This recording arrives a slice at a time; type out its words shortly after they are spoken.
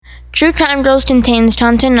True Crime Girls contains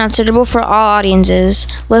content not suitable for all audiences.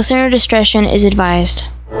 Listener discretion is advised.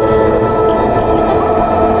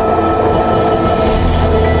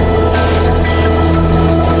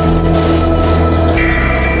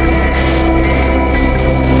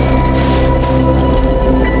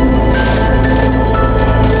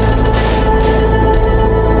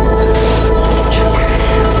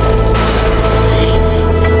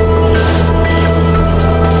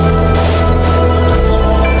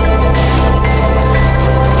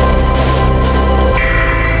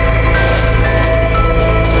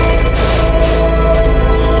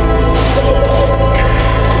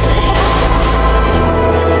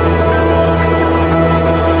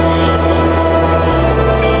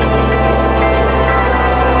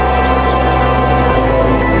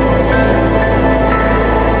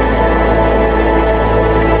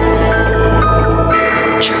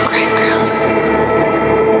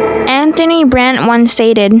 Anthony Brandt once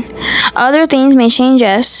stated, "Other things may change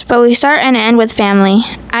us, but we start and end with family."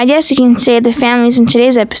 I guess you can say the families in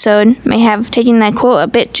today's episode may have taken that quote a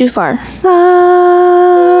bit too far.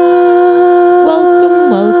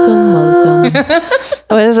 Welcome.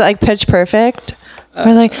 What is it, like Pitch Perfect?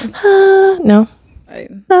 We're like, no.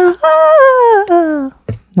 No.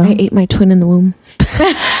 I ate my twin in the womb.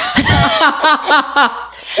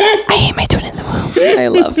 I hate my twin in the womb. I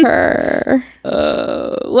love her.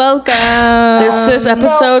 Welcome. This is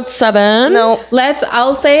episode 7. No.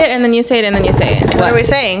 I'll say it and then you say it and then you say it. What are we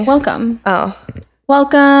saying? Welcome. Oh.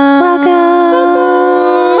 Welcome.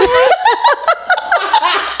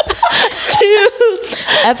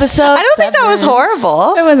 Episode I don't think that was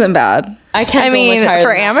horrible. It wasn't bad. I mean,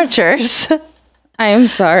 for amateurs. I am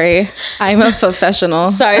sorry. I'm a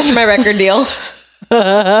professional. Sorry for my record deal.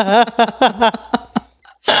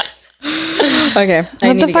 Okay.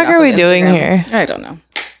 What the fuck are we doing here? I don't know.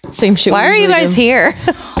 Same shit. Why are you guys here?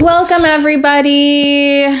 Welcome,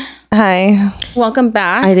 everybody. Hi. Welcome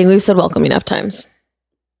back. I think we've said welcome enough times.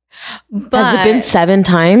 But Has it been 7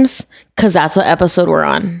 times? Because that's what episode we're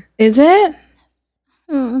on. Is it?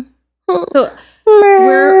 So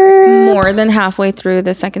we're more than halfway through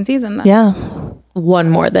the second season then. Yeah. One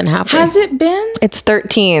more than halfway. Has it been? It's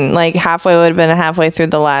 13. Like halfway would have been halfway through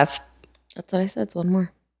the last That's what I said. It's 1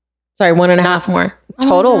 more. Sorry, 1.5 more.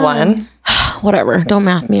 total one. Whatever. Don't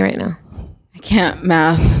math me right now. I can't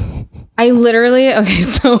math. Okay,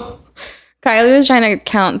 so Kylie was trying to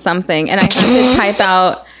count something and I had to type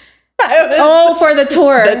out for the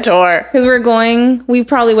tour. The tour. Because we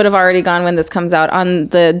probably would have already gone when this comes out on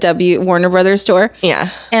the Warner Brothers tour. Yeah.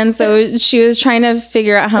 And so she was trying to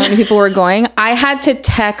figure out how many people were going. I had to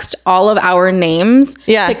text all of our names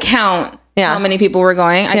to count how many people were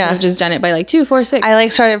going. I could have just done it by like 2, 4, 6. I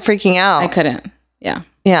like started freaking out. I couldn't. Yeah.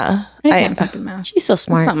 Yeah. I can't fucking math. She's so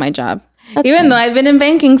smart. It's not my job. Even though I've been in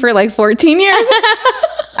banking for like 14 years.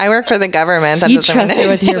 I work for the government. That You doesn't trust mean her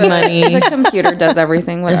with your money. The computer does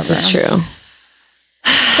everything, whatever. This is true.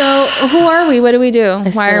 So who are we? What do we do?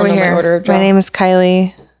 Why are we here? My name is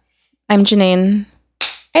Kylie. I'm Janine.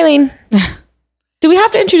 Eileen. Do we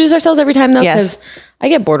have to introduce ourselves every time though? Yes. Because I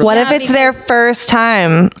get bored with What if it's their first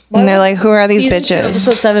time and they're like, who are these bitches?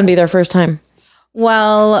 Episode 7 be their first time.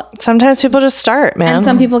 Well, Sometimes people just start, man. and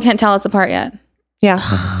some people can't tell us apart yet. Yeah.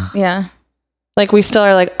 Yeah. Like we still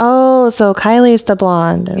are like, oh, so Kylie's the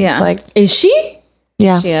blonde. And Yeah. it's like, Is she?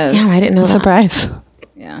 yeah. She is. Yeah, I didn't know that. Surprise.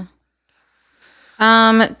 Yeah.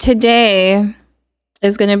 Today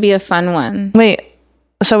is going to be a fun one. Wait.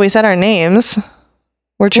 So we said our names.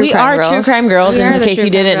 We're True We Crime are Girls. True Crime Girls, We are in the case True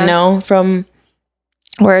you Crime didn't Girls. know from...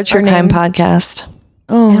 We're a True Our Crime name. podcast.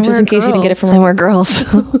 Oh, And just we're in case you didn't get it from And our... we're girls.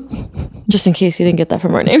 Just in case you didn't get that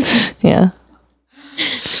from our names. Yeah.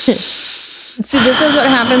 See, this is what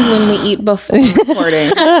happens when we eat before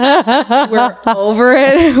recording. We're over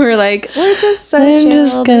it. We're like, we're just so I'm chill.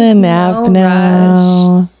 just gonna There's nap no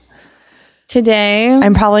now. rush. Today,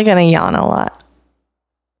 I'm probably gonna yawn a lot.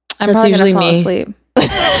 I'm That's probably gonna usually fall me. asleep.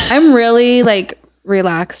 I'm really like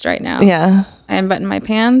relaxed right now. Yeah. I unbuttoned my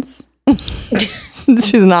pants.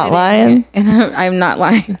 She's not lying. And I'm not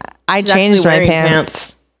lying. I She's changed actually my wearing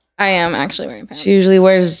pants. I am actually wearing pants. She usually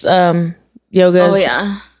wears yogas. Oh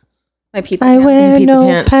yeah. My pizza I pants. wear pizza no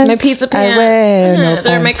pants. pants. My pizza I pants. wear no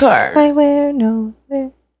They're in my pants. car. I wear no.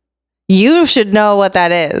 You should know what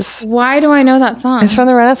that is. Why do I know that song? It's from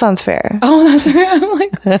the Renaissance Fair. Oh, that's right. I'm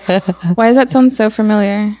like, why does that sound so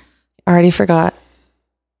familiar? Already forgot.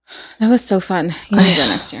 That was so fun. You need to go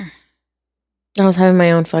next year. I was having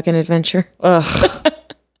my own fucking adventure. Ugh.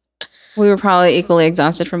 We were probably equally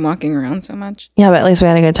exhausted from walking around so much. Yeah, but at least we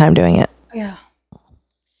had a good time doing it. Yeah.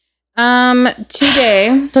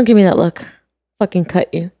 Today, Don't give me that look. Fucking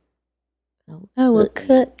cut you. I will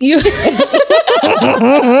cut you. This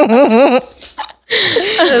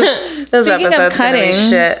Speaking of episode's gonna be cutting,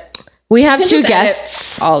 shit. We have 2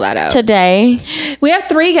 guests all that out today. We have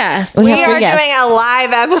 3 guests. We are doing a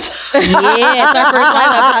live episode. Yeah, it's our first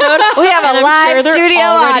live episode. We have a live studio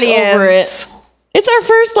audience. It's our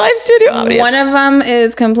first live studio audience. One of them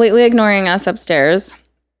is completely ignoring us upstairs.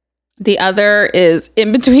 The other is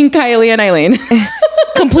in between Kylie and Eileen.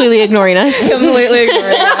 Completely ignoring us. Completely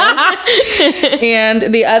ignoring us. And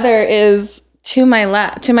the other is to my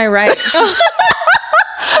left, to my right.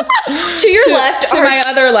 To your left. To my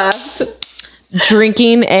other left.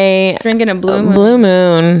 Drinking a Blue Moon. Blue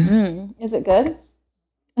Moon. Is it good?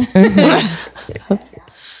 Is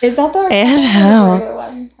that the Hell.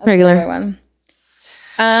 one? Regular one.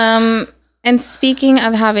 And speaking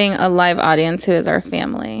of having a live audience who is our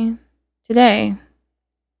family today.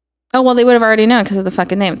 Oh, well, they would have already known because of the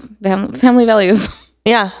fucking names. Family values.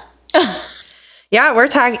 Yeah. Yeah, we're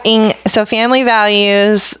talking. So family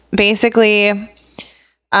values, basically,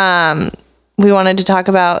 we wanted to talk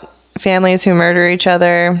about families who murder each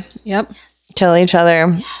other. Yep. Kill each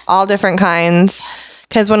other, all different kinds.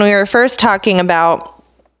 Because when we were first talking about,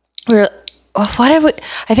 I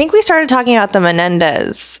think we started talking about the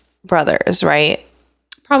Menendez brothers, right?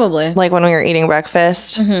 Probably. Like when we were eating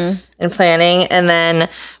breakfast and planning. And then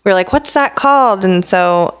we were like, what's that called? And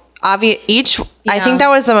so I think that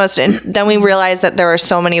was the most, then we realized that there were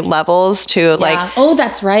so many levels to like. Oh,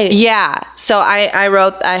 that's right. Yeah. So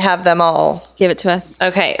I have them all. Give it to us.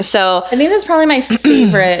 Okay. So I think that's probably my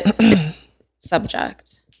favorite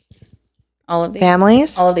subject. All of these.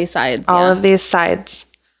 families? All of these sides. All of these sides.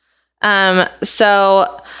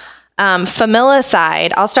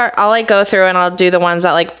 Familicide. I'll like go through and I'll do the ones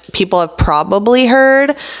that like people have probably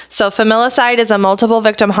heard. So familicide is a multiple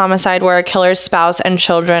victim homicide where a killer's spouse and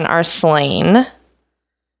children are slain.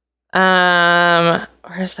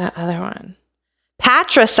 Where's that other one?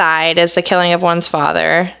 Patricide is the killing of one's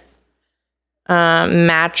father.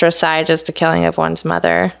 Matricide is the killing of one's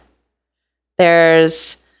mother.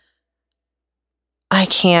 Is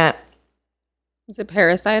it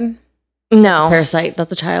parricide? No. Parasite.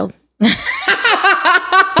 That's a child.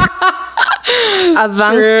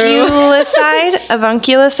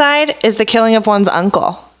 Avunculicide is the killing of one's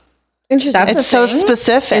uncle. Interesting. It's so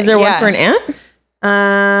specific. Is there one for an aunt?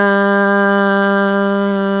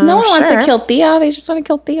 No one wants to kill Thea. They just want to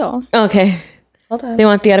kill Theo. Okay. Hold on. They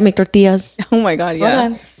want Thea to make tortillas. Oh my God, yeah.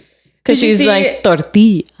 Hold on. Because she's like,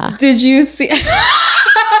 tortilla. Did you see?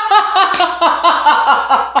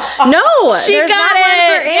 No, She there's got not it.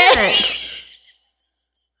 one for aunt.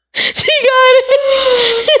 She got it.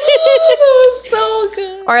 That was so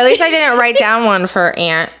good. Or at least I didn't write down one for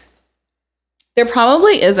aunt. There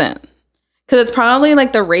probably isn't. Because it's probably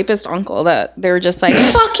like the rapist uncle that they were just like,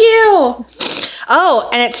 fuck you. Oh,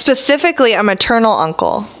 and it's specifically a maternal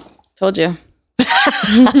uncle. Told you.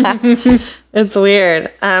 It's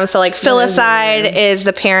weird. So like filicide is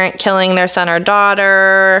the parent killing their son or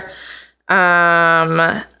daughter.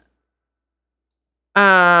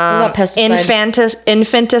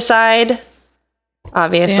 Infanticide,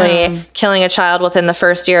 obviously killing a child within the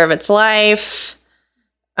first year of its life.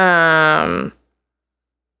 Parricide,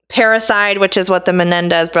 which is what the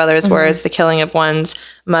Menendez brothers were, is the killing of one's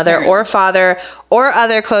mother or father or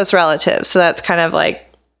other close relatives. So that's kind of like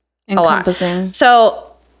encompassing. A lot. So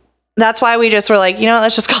that's why we just were like,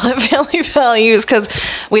 let's just call it family values, because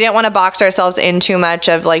we didn't want to box ourselves in too much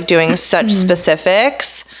of like doing such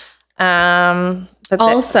specifics. But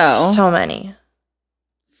also, so many.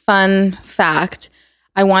 Fun fact: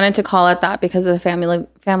 I wanted to call it that because of the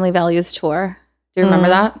family values tour. Do you remember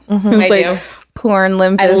that? Mm-hmm. I do. Porn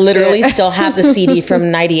Limp Bizkit. I literally still have the CD from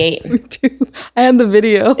 '98. Me too. I had the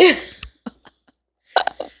video.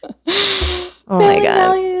 Oh my God.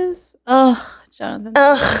 Values. Oh, Jonathan.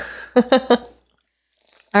 Ugh.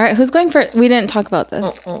 All right, who's going for? We didn't talk about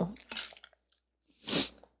this.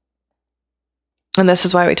 And this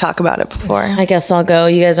is why we talk about it before. I guess I'll go.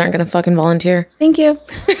 You guys aren't going to fucking volunteer. Thank you.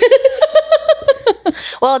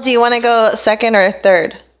 Well, do you want to go second or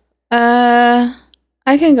third? I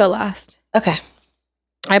can go last. Okay.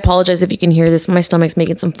 I apologize if you can hear this. My stomach's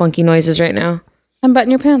making some funky noises right now. Unbutton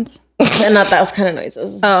your pants. And not those kind of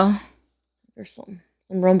noises. Oh. There's some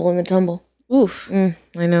rumble in the tumble. Oof. I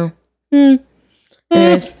know.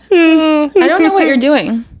 Anyways. I don't know what you're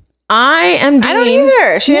doing. I am doing... I don't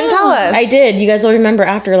either. She didn't tell us. I did. You guys will remember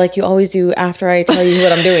after, like you always do after I tell you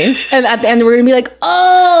what I'm doing. And at the end, we're going to be like,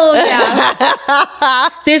 oh, yeah.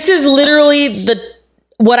 This is literally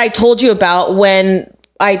what I told you about when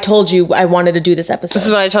I told you I wanted to do this episode. This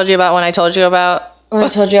is what I told you about when I told you about When I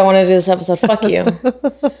told you I wanted to do this episode, fuck you.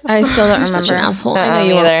 I still don't remember. Such an asshole. I know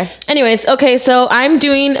you either. Anyways, okay, so I'm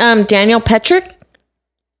doing Daniel Petrick.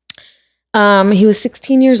 He was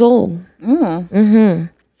 16 years old.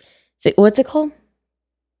 What's it called?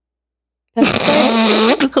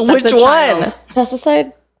 Pesticide? Which one?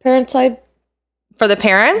 Pesticide? Parasite? For the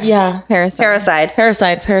parents? Yeah. Parasite. He's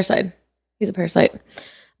a parasite.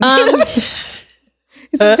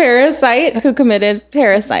 He's a parasite who committed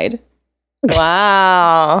parricide.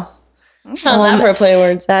 Wow. How that for a play of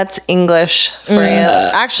words. That's English for you.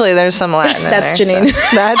 Actually, there's some Latin in That's there, Janine.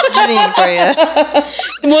 So. That's Janine for you.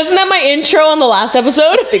 Wasn't that my intro on the last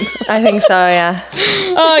episode? I think so, yeah.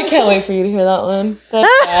 Oh, I can't wait for you to hear that one. That's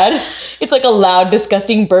bad. It's like a loud,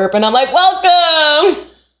 disgusting burp, and I'm like, welcome!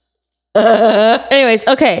 Anyways,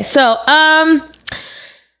 okay, so,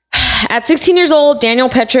 at 16 years old, Daniel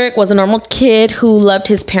Petrick was a normal kid who loved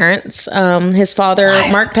his parents. His father,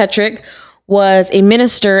 Mark Petrick, was a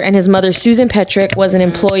minister, and his mother, Susan Petrick, was an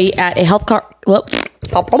employee at a healthcare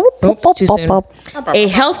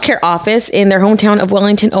office in their hometown of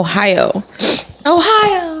Wellington, Ohio.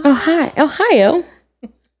 Ohio.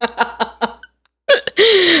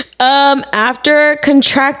 After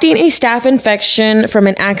contracting a staph infection from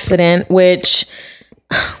an accident, which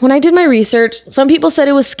when I did my research, some people said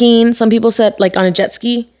it was skiing, some people said like on a jet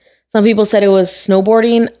ski, some people said it was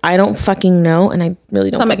snowboarding. I don't fucking know, and I really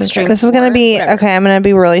don't. Some extreme. This is gonna be okay. I'm gonna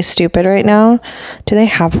be really stupid right now. Do they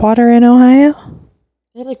have water in Ohio?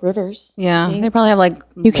 They have like rivers. Yeah, they probably have like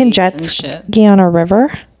you can jet ski on a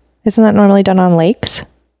river. Isn't that normally done on lakes?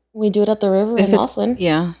 We do it at the river in Laughlin.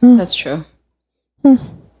 Yeah, that's true.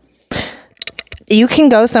 You can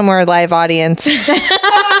go somewhere, live audience.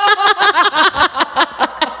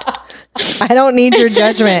 I don't need your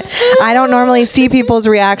judgment. I don't normally see people's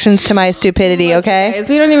reactions to my stupidity, okay? Guys,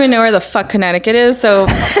 we don't even know where the fuck Connecticut is, so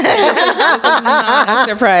this is not a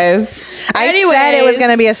surprise. I said it was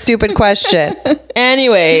going to be a stupid question.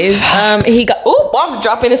 Anyways, he got... Oh, I'm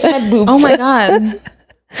dropping this in my boobs. Oh my God.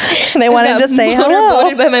 They wanted to say hello.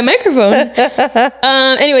 Motorboated by my microphone.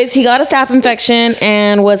 Anyways, he got a staph infection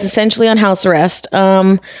and was essentially on house arrest.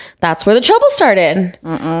 That's where the trouble started.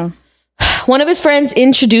 One of his friends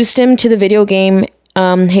introduced him to the video game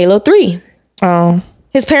Halo 3. Oh.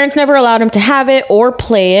 His parents never allowed him to have it or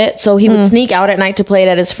play it, so he would sneak out at night to play it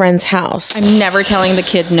at his friend's house. I'm never telling the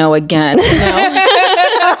kid no again.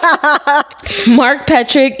 Mark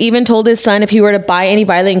Petrick even told his son if he were to buy any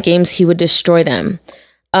violent games, he would destroy them.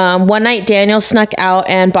 One night, Daniel snuck out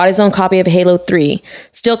and bought his own copy of Halo 3.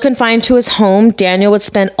 Still confined to his home, Daniel would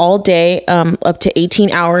spend all day, up to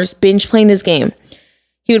 18 hours, binge playing this game.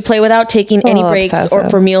 He would play without taking any breaks or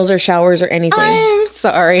for meals or showers or anything. I'm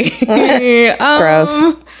sorry.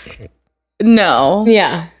 Gross. No.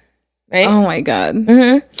 Yeah. Right? Oh my God.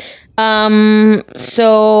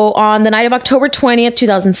 So on the night of October 20th,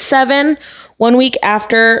 2007, 1 week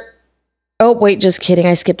after... Oh, wait, just kidding.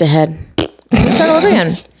 I skipped ahead. Let's start over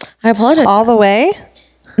again. I apologize. All the way?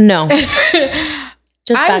 No.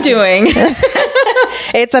 I'm doing.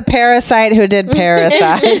 It's a parasite who did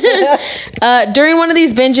parasite. During one of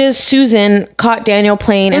these binges, Susan caught Daniel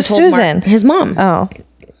playing and told Susan? Mark, his mom. Oh.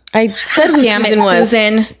 I said who Damn Susan it, was.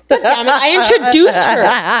 Susan. Damn it, I introduced her.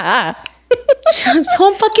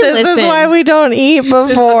 Don't fucking This listen. is why we don't eat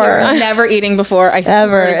before. I'm never eating before. I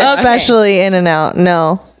Ever. swear. Especially In and Out.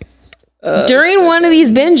 No. During one of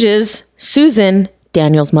these binges, Susan,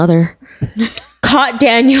 Daniel's mother, caught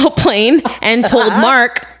Daniel playing and told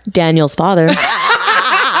Mark, Daniel's father.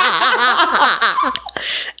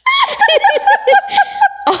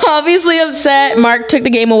 Obviously upset, Mark took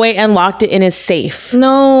the game away and locked it in his safe.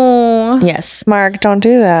 No. Yes. Mark, don't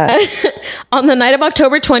do that. On the night of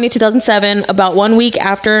October 20, 2007, about 1 week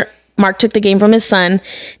after Mark took the game from his son,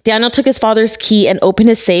 Daniel took his father's key and opened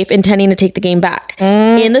his safe, intending to take the game back.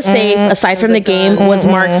 In the safe, aside from the game, was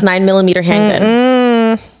Mark's 9mm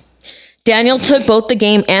handgun. Daniel took both the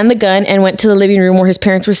game and the gun and went to the living room where his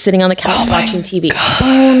parents were sitting on the couch watching TV.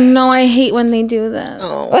 Oh no, I hate when they do that.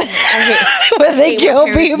 Oh, I hate When they kill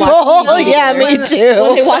people. Yeah, me when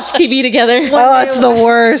too. they watch TV together. Oh, it's the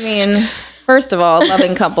worst. I mean, first of all,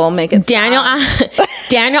 loving couple, make it Daniel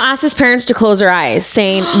asked his parents to close their eyes,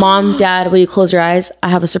 saying, "Mom, Dad, will you close your eyes? I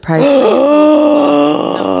have a surprise."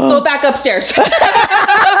 Go back upstairs.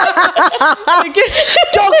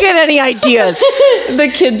 Don't get any ideas. The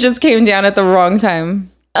kid just came down at the wrong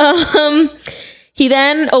time. He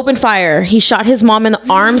then opened fire. He shot his mom in the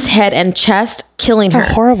arms, head, and chest, killing her.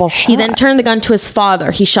 A horrible shot. He then turned the gun to his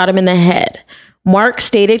father. He shot him in the head. Mark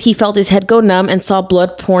stated he felt his head go numb and saw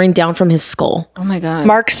blood pouring down from his skull. Oh my God.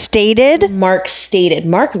 Mark stated? Mark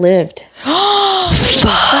lived.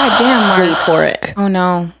 God damn, Mark. Wait for it. Oh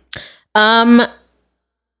no.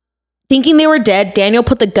 Thinking they were dead, Daniel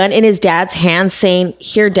put the gun in his dad's hand, saying,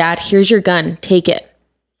 "Here, Dad, here's your gun. Take it."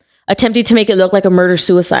 Attempting to make it look like a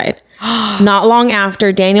murder-suicide. Not long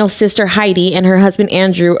after, Daniel's sister Heidi and her husband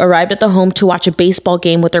Andrew arrived at the home to watch a baseball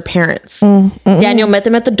game with their parents. Daniel met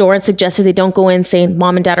them at the door and suggested they don't go in, saying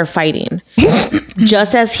Mom and Dad are fighting.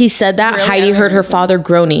 Just as he said that, Heidi heard her father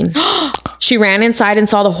groaning. She ran inside and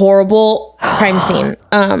saw the horrible crime scene.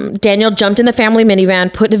 Daniel jumped in the family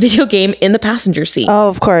minivan, put a video game in the passenger seat. Oh,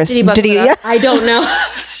 of course. Did he Yeah. I don't know.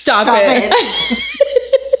 Stop it.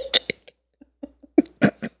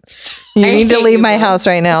 You need to leave my house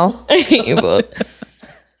right now. I hate you both.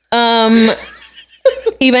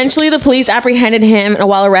 Eventually, the police apprehended him, and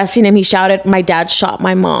while arresting him, he shouted, "My dad shot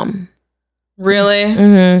my mom." Really?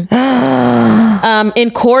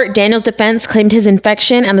 In court, Daniel's defense claimed his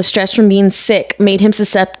infection and the stress from being sick made him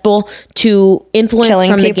susceptible to influence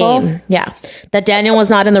Killing from people? the game. Yeah. That Daniel was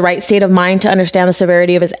not in the right state of mind to understand the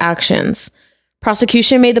severity of his actions.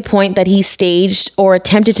 Prosecution made the point that he staged or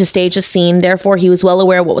attempted to stage a scene, therefore he was well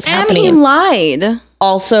aware of what was happening. And he lied.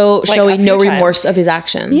 Also showing no remorse of his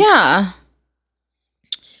actions. Yeah.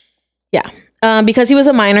 Yeah. Because he was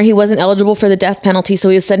a minor, he wasn't eligible for the death penalty, so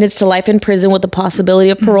he was sentenced to life in prison with the possibility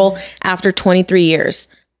of parole after 23 years,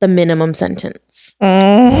 the minimum sentence.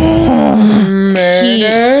 Murder?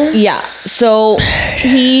 So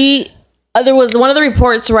there was one of the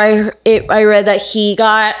reports where I read that he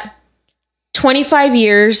got 25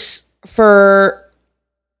 years for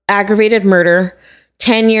aggravated murder,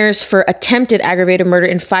 10 years for attempted aggravated murder,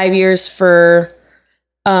 and 5 years for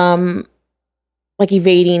like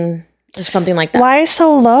evading or something like that. Why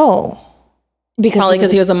so low? Probably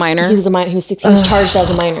because he was a minor. He was a minor. He was 16. He was charged as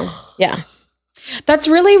a minor. Yeah. That's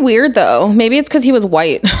really weird, though. Maybe it's because he was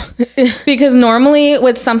white. Because normally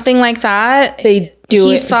with something like that, He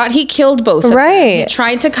thought he killed both of them. Right. He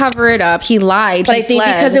tried to cover it up. He lied. But I think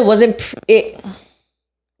because it wasn't,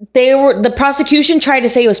 the prosecution tried to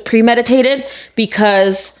say it was premeditated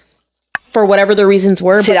because for whatever the reasons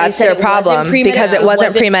were. See, that's their problem because it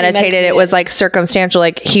wasn't premeditated. It was like circumstantial.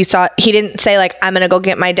 Like he didn't say like, I'm going to go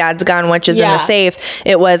get my dad's gun, which is in the safe.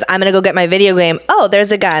 It was, I'm going to go get my video game. Oh,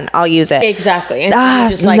 there's a gun. I'll use it. Exactly. And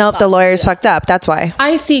nope. The lawyer's fucked up. That's why.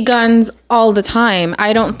 I see guns all the time.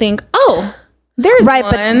 I don't think, there's right,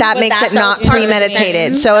 one. but that makes it not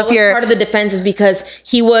premeditated. So if you're part of the defense is because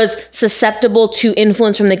he was susceptible to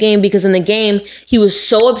influence from the game, because in the game he was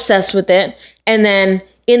so obsessed with it, and then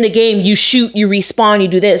in the game you shoot, you respawn, you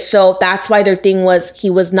do this. So that's why their thing was he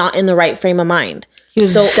was not in the right frame of mind. He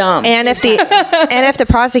was so dumb. And if the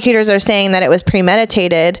prosecutors are saying that it was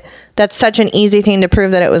premeditated, that's such an easy thing to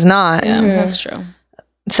prove that it was not. Yeah, that's true.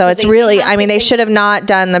 So it's really, I mean, they should have not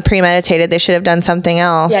done the premeditated. They should have done something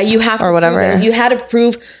else. Yeah, you have to or whatever. You had to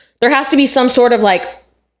prove there has to be some sort of like,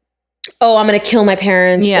 oh, I'm going to kill my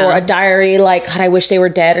parents, or a diary like, God, I wish they were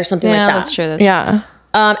dead, or something like that. That's true. Yeah.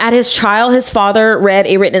 At his trial, his father read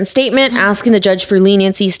a written statement asking the judge for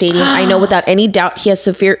leniency, stating, "I know without any doubt he has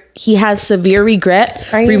severe regret,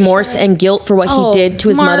 remorse, and guilt for what he did to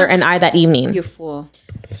his mother and I that evening." You fool.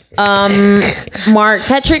 Mark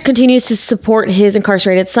Petrick continues to support his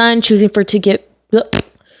incarcerated son, choosing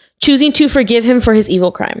to forgive him for his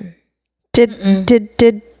evil crime. Did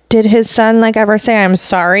his son like ever say, "I'm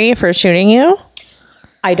sorry for shooting you"?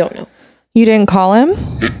 I don't know. You didn't call him?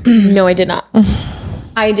 No, I did not.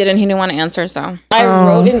 I didn't. He didn't want to answer. So I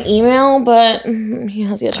wrote an email, but he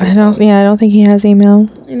has yet to respond. I don't think he has email.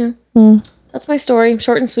 I know. That's my story.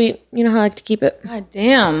 Short and sweet. You know how I like to keep it. God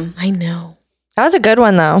damn. I know. That was a good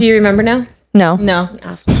one, though. Do you remember now? No.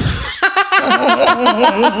 Ask me.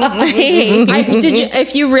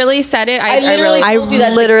 If you really said it, I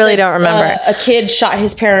literally don't remember. A kid shot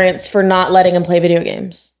his parents for not letting him play video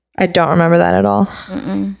games. I don't remember that at all.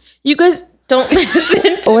 You guys don't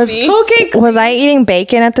listen to me. Okay. Was I eating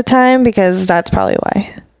bacon at the time? Because that's probably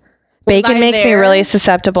why. Bacon makes me really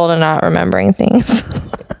susceptible to not remembering things.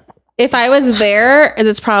 If I was there,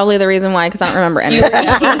 it's probably the reason why, because I don't remember anything.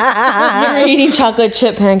 You're eating chocolate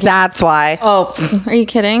chip pancakes. That's why. Oh, are you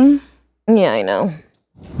kidding? Yeah, I know.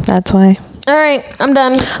 That's why. All right, I'm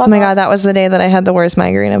done. Oh my God, that was the day that I had the worst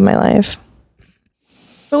migraine of my life.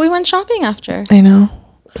 But we went shopping after. I know.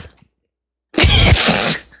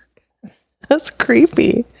 That's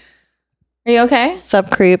creepy. Are you okay? Sup,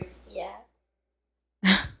 creep?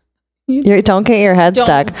 Don't get your head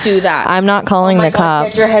stuck. Don't do that. I'm not calling the cops.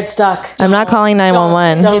 Get your head stuck. I'm not calling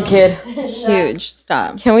 911. Don't, kid. Huge.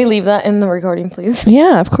 Stop. Can we leave that in the recording, please?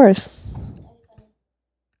 Yeah, of course.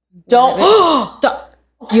 Don't. Stop.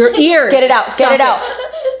 Your ears. Get it out. Stop Get it out.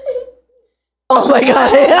 Oh my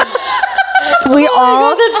God. We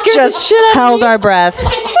all just held our breath.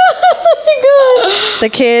 The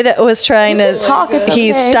kid was trying to talk. It's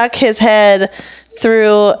he okay. stuck his head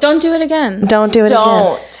through. Don't do it again. Don't do it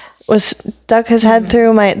again. Was stuck his head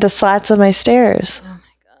through the slats of my stairs. Oh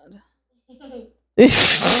my God.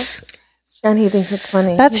 And he thinks it's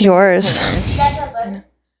funny. That's yours. You guys have butter?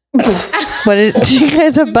 Do you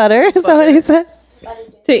guys have butter? Is that what he said?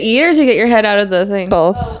 To eat or to get your head out of the thing?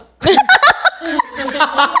 Both.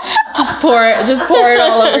 Just pour it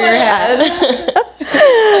all over your head.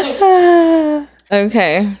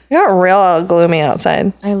 Okay. It got real gloomy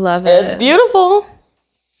outside. I love it. It's beautiful.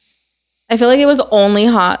 I feel like it was only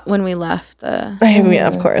hot when we left the. I mean,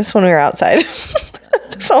 of course, when we were outside.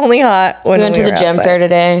 It's only hot when We went to the gym fair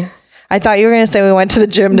today. I thought you were going to say we went to the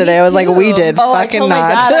gym today. I was like, we did. Oh, fucking I told my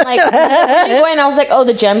not. dad, I'm like, where are you going? I was like, oh,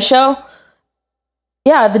 the gym show.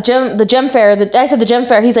 Yeah, the gym fair. I said the gym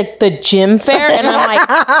fair. He's like, the gym fair? And I'm like,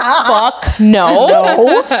 fuck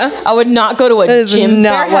no. I would not go to a That is gym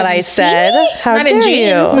not fair. what I said. How Not in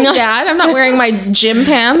dare jeans, you? Dad. I'm not wearing my gym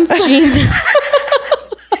pants. Jeans.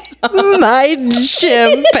 My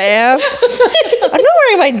gym pants. I'm not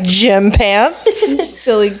wearing my gym pants.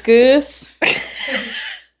 Silly goose.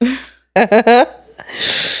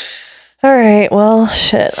 All right. Well,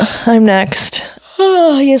 shit. I'm next.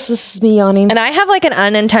 Oh, yes, this is me yawning. And I have like an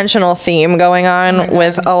unintentional theme going on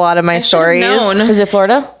with a lot of my stories. Is it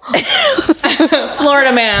Florida?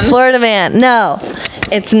 Florida man. Florida man. No,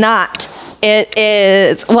 it's not. It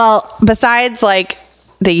is, well, besides like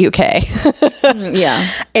the UK, Yeah.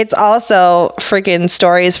 it's also freaking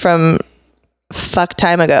stories from fuck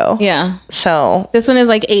time ago. Yeah. So This one is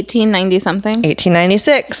like 1890 something.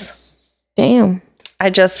 1896. Damn.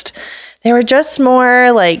 They were just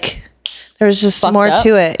more like, there was just Fucked more up?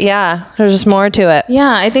 to it. Yeah. There's just more to it.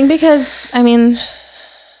 Yeah, I think because, I mean,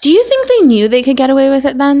 do you think they knew they could get away with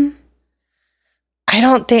it then?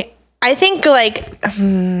 I think like,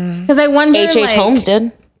 Because I wonder, H.H. Holmes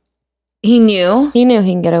did. he knew. He knew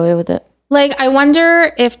he can get away with it. Like, I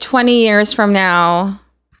wonder if 20 years from now,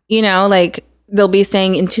 you know, like they'll be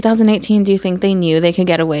saying in 2018, do you think they knew they could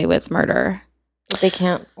get away with murder? But they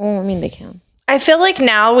can't. Oh, I mean, they can. I feel like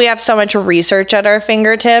now we have so much research at our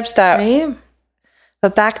fingertips that, Right?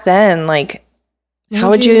 but back then, like, how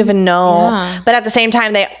would you even know? Yeah. But at the same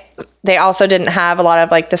time, they also didn't have a lot of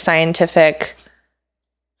like the scientific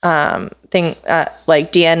thing,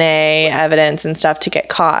 like DNA evidence and stuff to get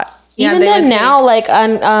caught. Yeah, Even they then would now, like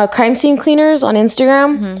on crime scene cleaners on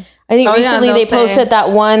Instagram, I think Oh, yeah, recently they'll they say- posted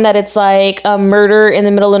that one that it's like a murder in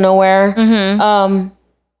the middle of nowhere,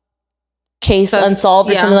 case unsolved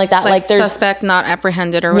or something like that. Like there's suspect not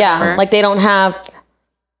apprehended or whatever. yeah, like they don't have.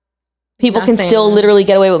 People can Nothing. still literally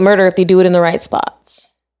get away with murder if they do it in the right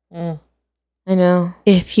spots. I know.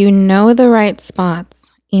 If you know the right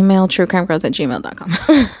spots, email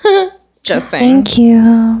truecrimegirls@gmail.com. Just saying. Thank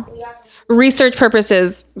you. Research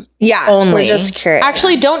purposes. Yeah, Only. we're just curious.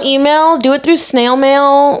 Actually, don't email. Do it through snail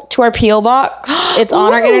mail to our PO box. It's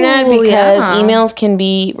on our internet Ooh, because yeah. emails can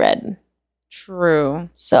be read. True.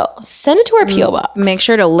 So send it to our PO box. Make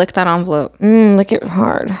sure to lick that envelope. Lick it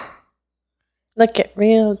hard. Look it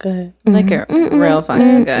real good. Lick it real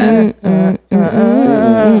fucking good.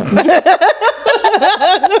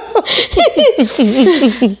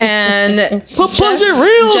 And just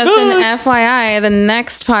an FYI, the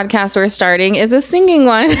next podcast we're starting is a singing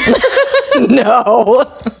one. No.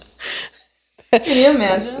 Can you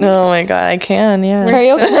imagine? Oh my god, I can. Yeah.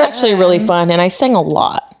 Karaoke is actually really fun, and I sang a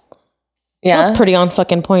lot. That was pretty on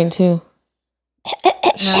fucking point too.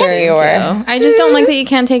 Sure you were. I just don't like that you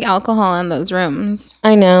can't take alcohol in those rooms.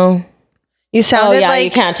 I know. You sounded you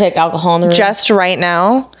like can't take alcohol in the room. just right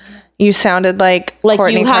now. You sounded like you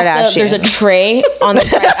Kourtney have Kardashian. to. There's a tray on the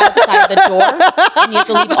right outside the door, and you have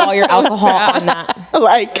to leave all your alcohol on that.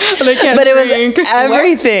 like, but it was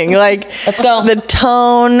everything. Like, Let's go. the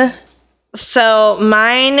tone. So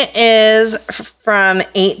mine is from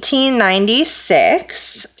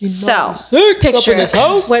 1896. So Picture it.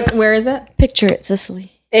 Where is it? Picture it,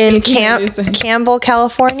 Cicely. in Campbell,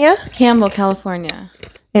 California, Campbell, California.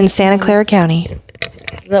 in Santa Clara County.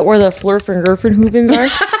 Is that where the Flurf and Gerfenhoovens are?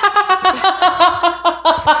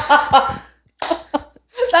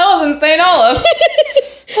 That was in St. Olaf.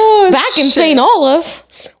 Back in St. Olaf,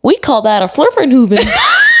 we call that a Flurfenhooven.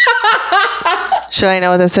 Should I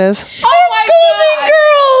know what this is? Oh my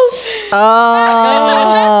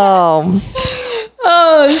Oh.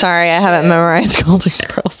 Oh, sorry, I haven't memorized Golden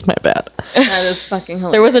Girls. My bad. That is fucking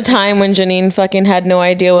hilarious. There was a time when Janine fucking had no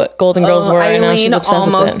idea what Golden Girls were. And now she's Eileen obsessed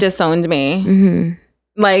almost with it. disowned me.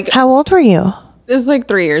 Like, how old were you? It was like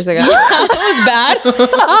 3 years ago. That was bad.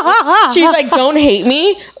 She's like, don't hate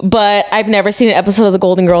me, but I've never seen an episode of The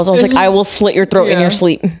Golden Girls. I was like, I will slit your throat in your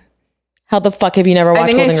sleep. How the fuck have you never watched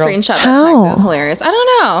Golden Girls? I think I screenshot that text. It was hilarious. I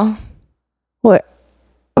don't know. What?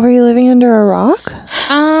 Were you living under a rock?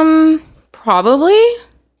 Probably.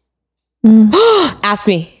 Ask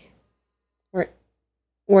me.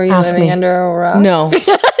 Were you living under a rock? No.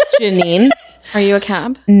 Janine. Are you a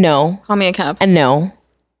cab? No. Call me a cab. And no.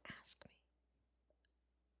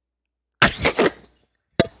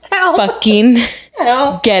 Fucking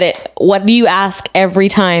get it. What do you ask every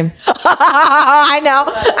time? I know.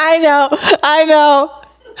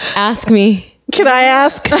 Ask me. Can I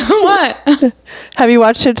ask? What? Have you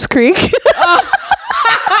watched Schitt's Creek?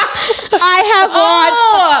 I have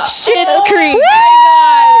watched Schitt's Creek. Oh my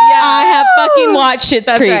God. Yeah. I have fucking watched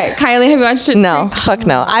Schitt's Creek. Right. Kylie, have you watched it? No. Fuck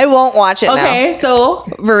no. I won't watch it now. Okay, so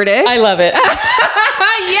verdict. I love it.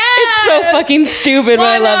 It's so fucking stupid, but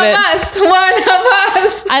I love it. One of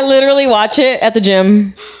us. I literally watch it at the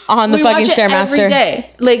gym on the fucking Stairmaster every day.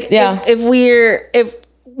 Like, yeah. if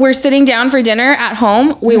we're sitting down for dinner at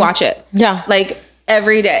home, we watch it. Yeah. Like,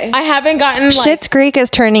 every day. I haven't gotten Schitt's Creek is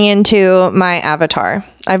turning into my Avatar.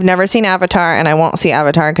 I've never seen Avatar, and I won't see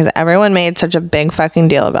Avatar because everyone made such a big fucking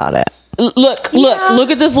deal about it. Look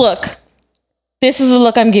at this look. This is the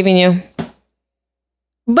look I'm giving you.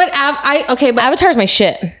 But Avatar's my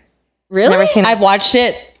shit. Really? Never seen it. I've watched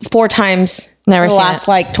it 4 times. Never in the seen last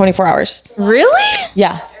it. like 24 hours. Really?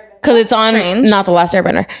 Yeah. Because it's on, strange. not The Last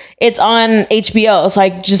Airbender. It's on HBO. So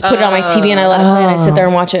I just put it on my TV and I let it play and I sit there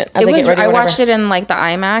and watch it. I watched it in like the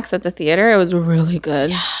IMAX at the theater. It was really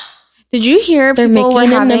good. Yeah. Did you hear people were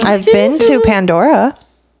having... I've been to Pandora.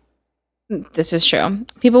 This is true.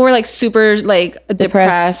 People were like super like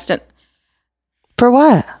depressed. For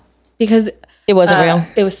what? Because it wasn't real.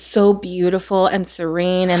 It was so beautiful and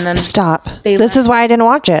serene. And then Stop. This is why I didn't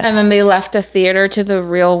watch it. And then they left the theater to the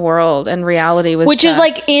real world, and reality was Which is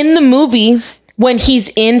like in the movie when he's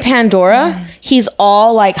in Pandora, he's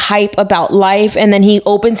all like hype about life, and then he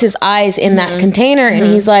opens his eyes in that container and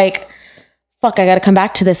he's like, fuck, I gotta come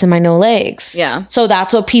back to this in my no legs. Yeah. So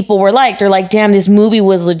that's what people were like. They're like, damn, this movie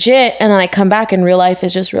was legit, and then I come back and real life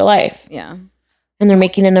is just real life. Yeah. And they're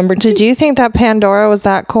making a number 2. Did you think that Pandora was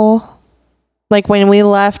that cool? Like when we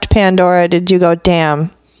left Pandora, did you go, damn?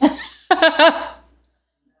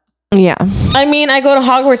 Yeah. I mean, I go to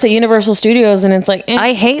Hogwarts at Universal Studios and it's like,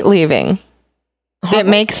 I hate leaving. It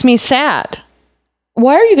makes me sad.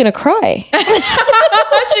 Why are you gonna cry?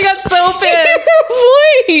 She got so pissed. Her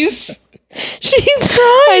voice. She's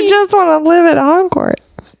crying. I just want to live at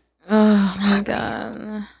Hogwarts. Oh my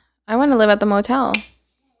God. I want to live at the motel.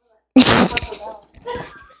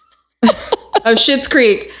 Oh, Schitt's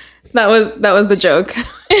Creek. That was the joke.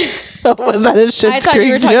 Was that a Schitt's I thought Creek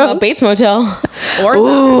you were talking joke? about Bates Motel. Or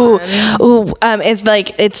Ooh. It's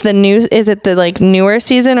like it's the new. Is it the like newer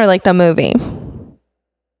season or like the movie?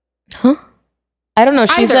 Huh? I don't know.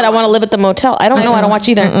 She said I want to live at the motel. I don't know. I don't watch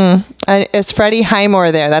either. Is Freddie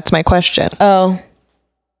Highmore there? That's my question. Oh.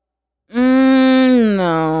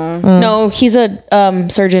 No. No, he's a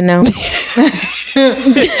surgeon now. And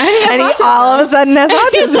he all of a sudden has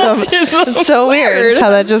autism. It's so weird how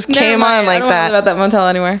that just came on like I don't that. live at that motel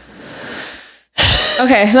anywhere.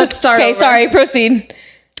 Okay, let's start. Okay, over. sorry. Proceed.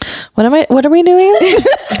 What are we doing?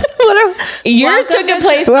 Yours took a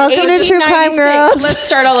place. Welcome to True Crime Girls. Let's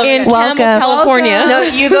start all over in again. Campbell, California. No,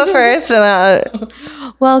 you go first.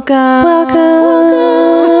 Welcome.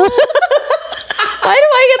 Why do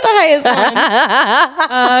I get the highest one?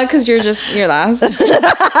 Because you're last.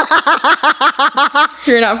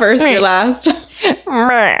 You're not first. You're last.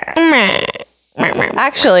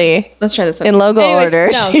 Actually, Let's try this one. in logo order,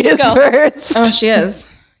 no, she is go. first. Oh, she is.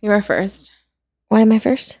 You are first. Why am I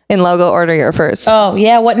first? In logo order, you're first. Oh,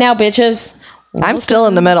 yeah. What now, bitches? I'm still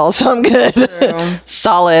in the middle, so I'm good.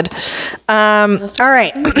 Solid. All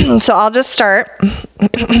right. So I'll just start.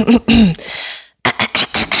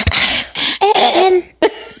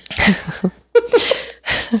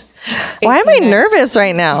 Why am I nervous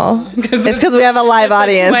right now? It's because we have a live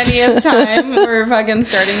audience. 20th time we're fucking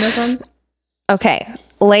starting this one. Okay.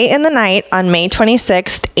 Late in the night on May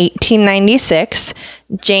 26th, 1896,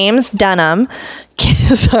 James Dunham.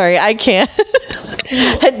 Sorry, I can't.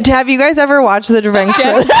 Have you guys ever watched The Revenge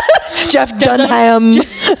Show? Jeff Dunham.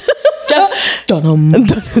 Dunham.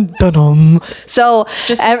 So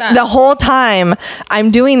Just the whole time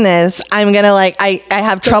I'm doing this, I'm gonna I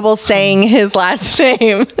have trouble saying his last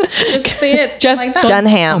name. Just say it Jeff like that.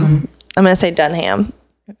 Dunham. I'm gonna say Dunham.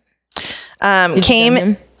 Did you do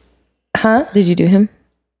him? Huh? Did you do him?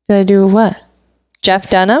 Did I do what? Jeff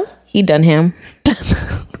Dunham? He done him.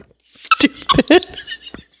 Stupid.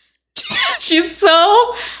 She's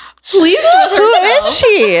so pleased with herself. Who is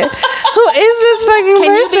she? Who is this fucking Can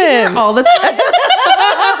person? You be here all the time?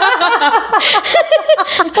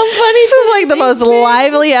 I'm funny. This is like the most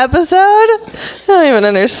lively episode. I don't even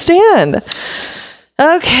understand.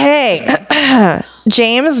 Okay.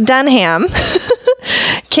 James Dunham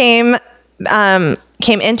came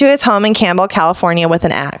into his home in Campbell, California with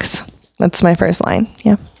an axe. That's my first line.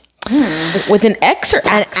 Yeah. With an X or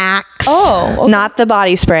an axe? Oh, okay. Not the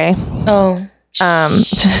body spray. Oh.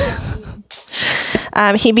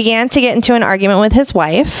 He began to get into an argument with his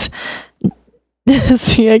wife.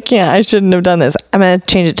 See, I can't. I shouldn't have done this. I'm going to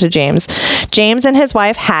change it to James. James and his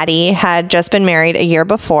wife, Hattie, had just been married a year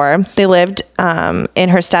before. They lived in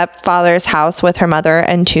her stepfather's house with her mother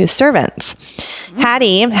and 2 servants.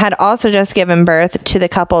 Hattie had also just given birth to the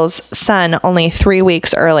couple's son only 3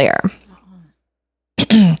 weeks earlier.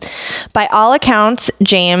 By all accounts,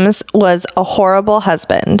 James was a horrible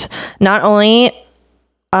husband. Not only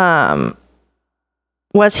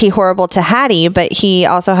was he horrible to Hattie, but he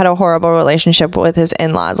also had a horrible relationship with his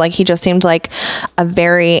in-laws. Like, he just seemed like a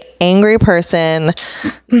very angry person,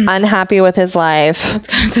 unhappy with his life. That's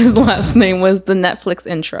because his last name was the Netflix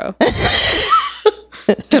intro. This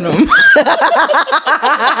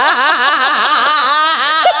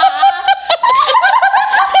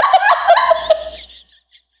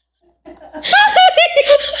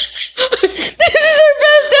is our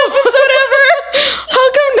best episode ever. How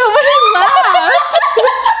come nobody laughed?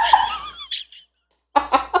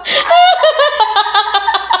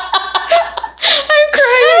 I'm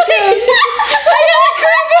crying again. I gotta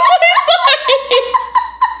cry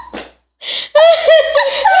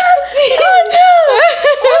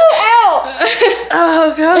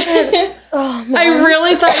Oh, God. Oh, I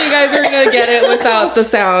really thought you guys were gonna get it without the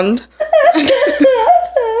sound.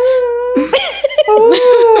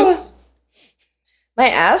 My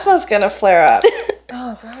asthma's gonna flare up.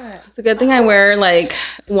 Oh, God. It's a good thing I wear like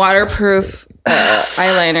waterproof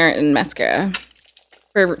eyeliner and mascara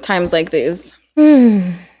for times like these.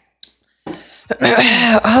 Okay.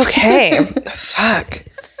 Fuck.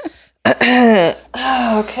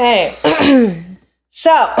 Okay.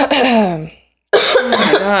 So, Oh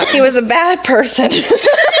my God. he was a bad person.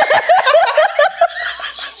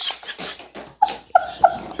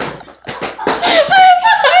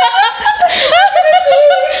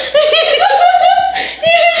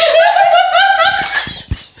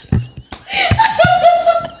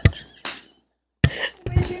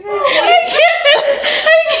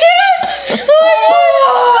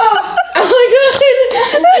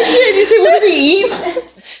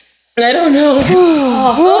 I don't know.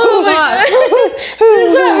 Oh my God.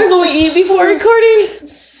 What happens when we eat before recording?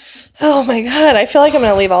 Oh my God. I feel like I'm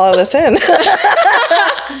going to leave all of this in.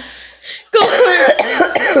 Go for it.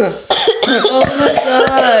 Oh my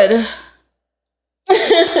God.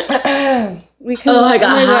 We can, Oh, I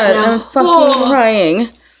got hot God, now. I'm fucking crying.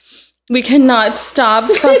 We cannot stop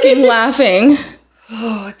fucking laughing.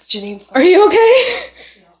 Oh, it's Janine's fault. Are you okay?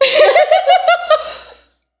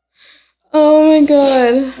 Oh my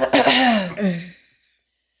God.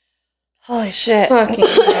 Holy shit. Fucking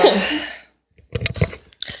God.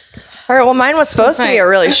 All right, well, mine was supposed to be a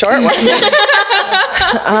really short one.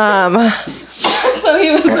 So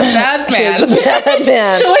he was a bad man. Bad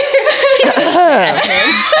man.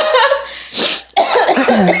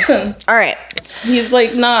 All right. He's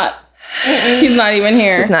like not. He's not even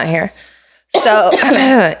here. He's not here. So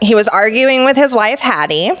he was arguing with his wife,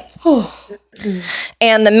 Hattie.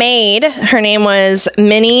 And the maid, her name was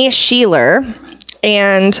Minnie Sheeler.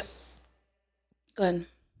 And Good.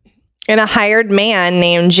 a hired man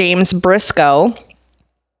named James Briscoe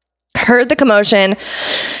heard the commotion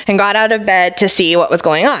and got out of bed to see what was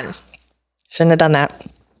going on. Shouldn't have done that.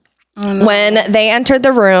 Oh, no. When they entered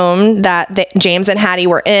the room that James and Hattie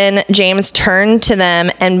were in, James turned to them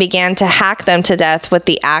and began to hack them to death with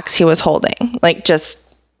the axe he was holding. Like, just...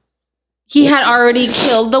 He had already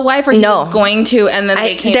killed the wife, or he was going to, and then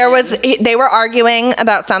they came. They were arguing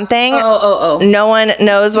about something. Oh. No one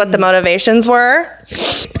knows what the motivations were.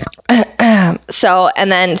 So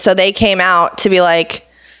they came out to be like,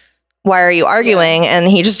 why are you arguing? And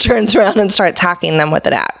he just turns around and starts hacking them with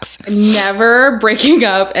an axe. Never breaking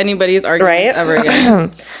up anybody's arguments ever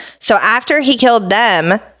again. So after he killed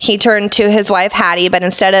them, he turned to his wife, Hattie, but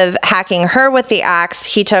instead of hacking her with the axe,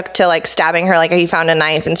 he took to like stabbing her. Like, he found a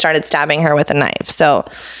knife and started stabbing her with a knife. So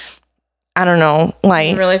I don't know.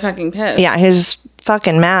 Like, I'm really fucking pissed. yeah, he's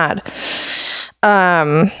fucking mad.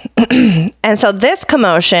 And so this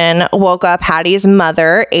commotion woke up Hattie's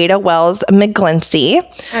mother, Ada Wells McGlincy,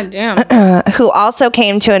 God damn. who also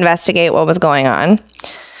came to investigate what was going on.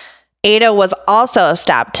 Ada was also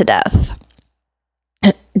stabbed to death.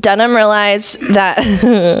 Dunham realized that...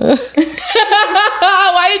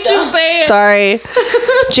 Why did you say it? Sorry.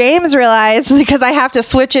 James realized, because I have to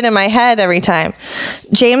switch it in my head every time.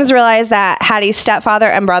 James realized that Hattie's stepfather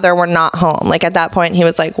and brother were not home. Like at that point, he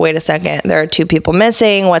was like, wait a second, there are 2 people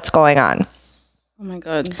missing. What's going on? Oh my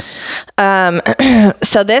God.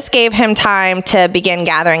 So this gave him time to begin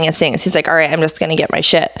gathering his things. He's like, all right, I'm just going to get my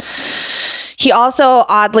shit. He also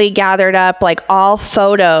oddly gathered up like all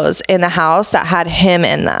photos in the house that had him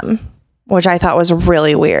in them, which I thought was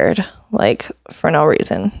really weird, like for no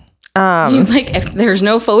reason. He's like, if there's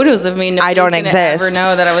no photos of me, I don't exist. Ever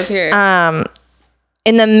know that I was here.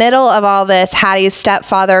 In the middle of all this, Hattie's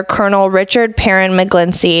stepfather, Colonel Richard Perrin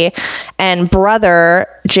McGlincy, and brother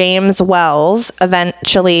James Wells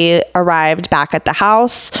eventually arrived back at the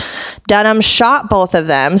house. Dunham shot both of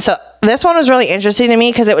them. So this one was really interesting to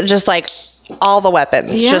me because it was just like all the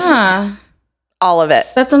weapons. Yeah. Just all of it.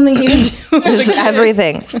 That's something he would do. Just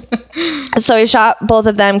everything. So he shot both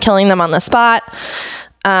of them, killing them on the spot.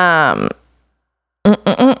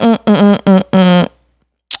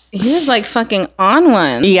 He was like fucking on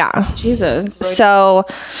one. Yeah. Jesus. So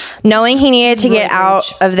knowing he needed to get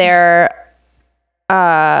out of there,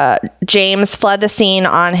 James fled the scene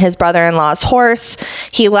on his brother-in-law's horse.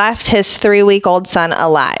 He left his 3-week-old son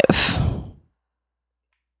alive.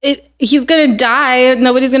 He's gonna die.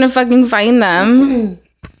 Nobody's gonna fucking find them.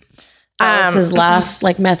 That was his last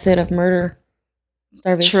like method of murder.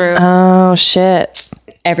 Starvation. True. Oh shit.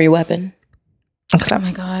 Every weapon. Oh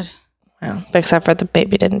my God. Wow. Except for the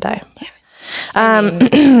baby didn't die.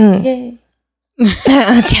 Yay.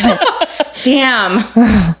 Damn it. Damn.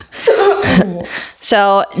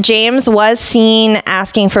 So James was seen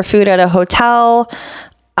asking for food at a hotel.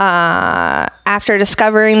 After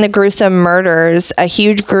discovering the gruesome murders, a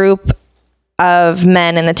huge group of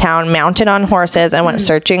men in the town mounted on horses and went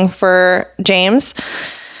searching for James.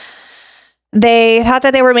 They thought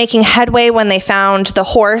that they were making headway when they found the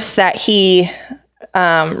horse that he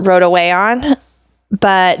rode away on,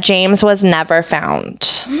 but James was never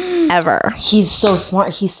found, ever. He's so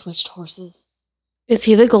smart. He switched horses. Is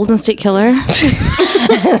he the Golden State Killer?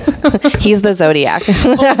 He's the Zodiac.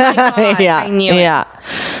 Oh my God. Yeah, I knew it. Yeah,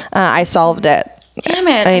 I solved it. Damn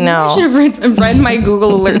it. I know. I should have read my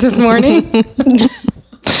Google alert this morning.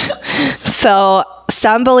 So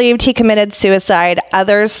some believed he committed suicide.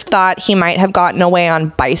 Others thought he might have gotten away on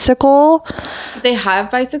bicycle. Did they have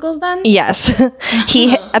bicycles then? Yes.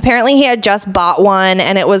 Apparently he had just bought one,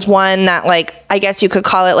 and it was one that, like, I guess you could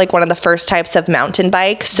call it like one of the first types of mountain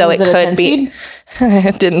bike. So it could be.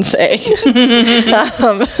 It didn't say.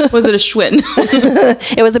 Was it a Schwinn?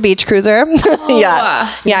 It was a beach cruiser. Yeah.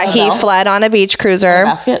 He fled on a beach cruiser.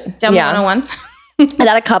 Basket. Down 101. It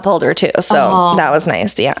had a cup holder too, so that was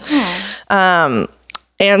nice. Yeah.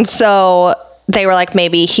 And so they were like,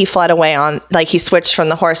 maybe he fled away on, like, he switched from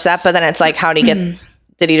the horse to that, but then it's like, how did he get?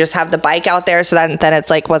 Did he just have the bike out there? So then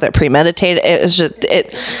it's like, was it premeditated?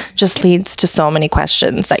 It just leads to so many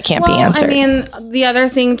questions that can't be answered. I mean, the other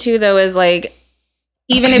thing too, though, is like,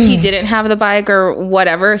 even if he didn't have the bike or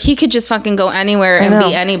whatever, he could just fucking go anywhere and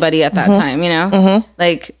be anybody at that time, you know?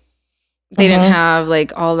 Like, they didn't have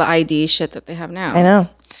like all the ID shit that they have now. I know.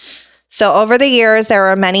 So over the years, there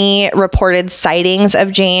were many reported sightings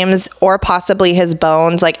of James or possibly his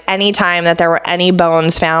bones. Like anytime that there were any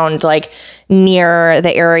bones found like near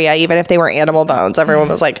the area, even if they were animal bones, everyone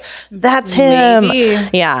was like, that's him. Maybe.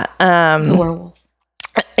 Yeah. It's a werewolf.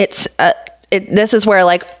 This is where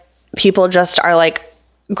like people just are like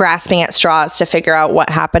grasping at straws to figure out what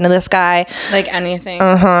happened to this guy. Like anything.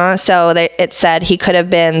 So it said he could have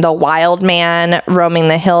been the wild man roaming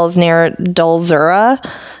the hills near Dulzura,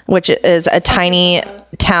 which is a tiny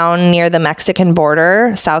town near the Mexican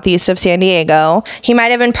border, southeast of San Diego. He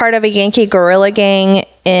might have been part of a Yankee guerrilla gang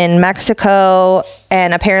in Mexico,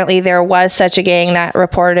 and apparently there was such a gang that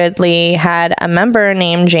reportedly had a member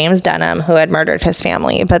named James Dunham who had murdered his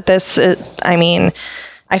family. But this is, I mean,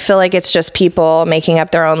 I feel like it's just people making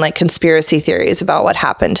up their own like conspiracy theories about what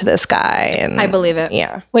happened to this guy. And I believe it.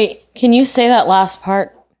 Yeah. Wait, can you say that last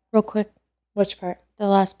part real quick? Which part? The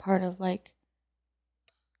last part of like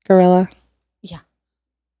Gorilla. Yeah.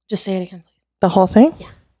 Just say it again, please. The whole thing? Yeah.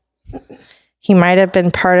 He might have been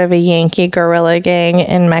part of a Yankee guerrilla gang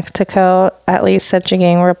in Mexico. At least such a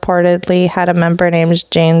gang reportedly had a member named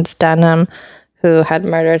James Dunham who had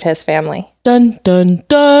murdered his family. Dun, dun,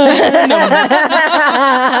 dun.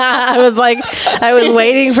 I was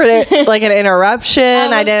waiting for an interruption.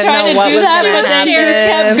 I didn't know what was going to happen.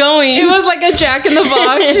 Kept going. It was like a Jack in the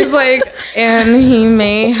Box. She's like, and he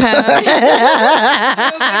may have.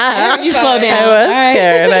 You slow down. I was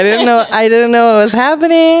scared. I didn't know what was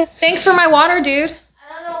happening. Thanks for my water, dude.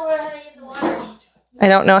 I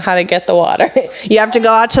don't know how to get the water. You have to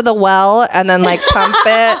go out to the well and then pump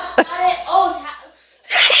it.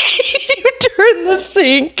 You turn the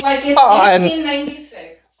sink like it's on.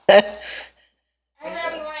 1896. That's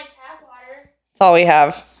all we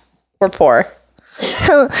have. We're poor.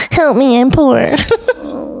 Help me, I'm poor.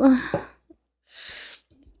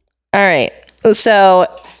 All right. So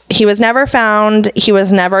he was never found. He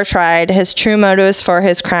was never tried. His true motives for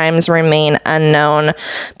his crimes remain unknown.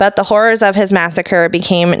 But the horrors of his massacre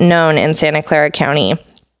became known in Santa Clara County.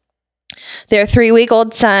 Their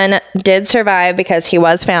 3-week-old son did survive because he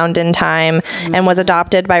was found in time and was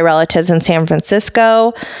adopted by relatives in San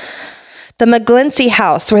Francisco. The McGlincy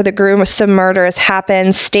house where the gruesome murders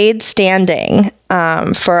happened stayed standing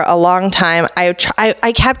for a long time. I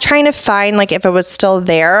kept trying to find if it was still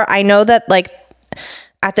there. I know that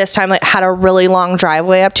at this time it had a really long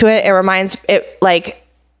driveway up to it. It reminds it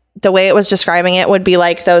the way it was describing it would be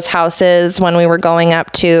like those houses when we were going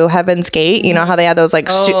up to Heaven's Gate. You know how they had those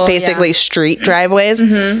basically street driveways.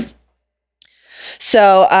 Mm-hmm.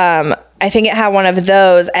 So I think it had one of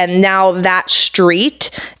those, and now that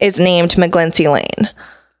street is named McGlincy Lane.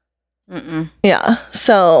 Mm-mm. Yeah.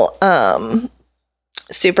 So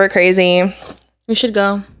super crazy. We should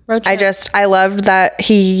go. Road trip. I loved that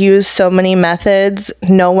he used so many methods.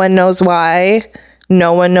 No one knows why.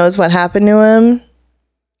 No one knows what happened to him.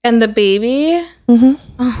 And the baby. Mm-hmm.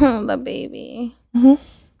 Oh, the baby. Mm-hmm.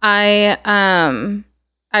 I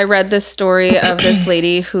read this story of this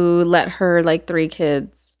lady who let her 3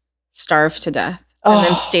 kids starve to death and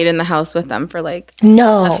then stayed in the house with them for a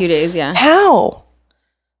few days. Yeah. How?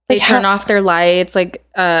 They turn off their lights. Their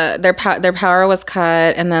power was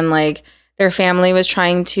cut, and then their family was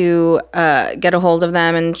trying to get a hold of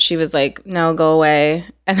them, and she was like, "No, go away."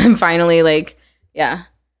 And then finally, yeah.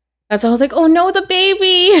 That's why I was like, oh no, the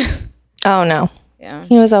baby. Oh no. Yeah.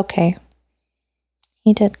 He was okay.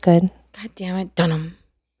 He did good. God damn it, Dunham.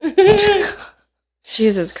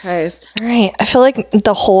 Jesus Christ. All right. I feel like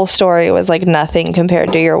the whole story was nothing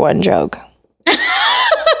compared to your one joke.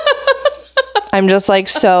 I'm just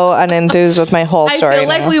so unenthused with my whole story. I feel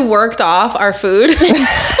now. we worked off our food.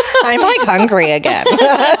 I'm hungry again.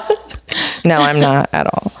 No, I'm not at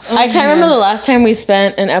all. I can't remember the last time we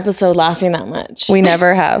spent an episode laughing that much. We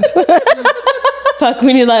never have. Fuck,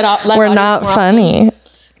 we need let We're not funny.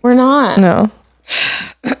 We're not. No.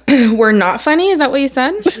 We're not funny? Is that what you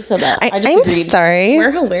said? You said that. I just I'm agreed. sorry.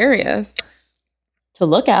 We're hilarious. To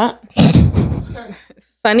look at.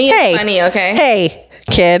 Funny is funny, okay? Hey,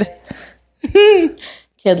 kid.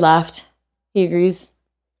 Kid laughed. He agrees.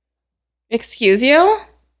 Excuse you?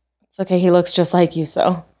 It's okay. He looks just like you,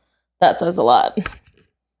 so that says a lot.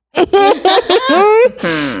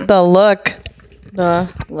 The look.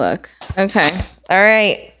 Okay. All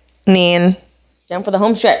right, Neen. Down for the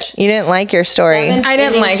home stretch. You didn't like your story. I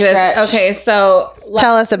didn't like stretch. this. Okay, so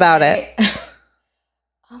Tell us about it.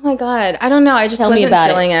 Oh my God. I don't know. I just wasn't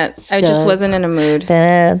feeling it. I just wasn't in a mood.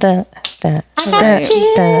 They're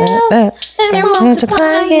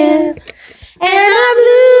multiplying, and I'm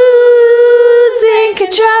losing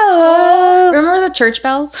control. Remember the church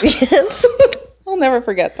bells? Yes. I'll never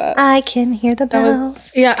forget that. I can hear the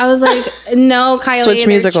bells. Yeah, I was like, no, Kylie, Switch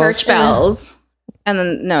musicals. church bells. And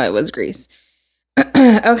then, no, it was Grease.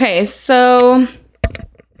 Okay, so,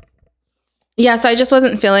 yeah, so I just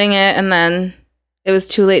wasn't feeling it. And then it was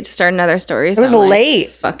too late to start another story. So It was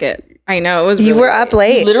late. Fuck it. I know, it was You really were up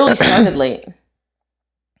late. You literally started late.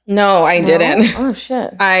 No, I didn't. Oh,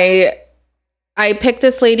 shit. I picked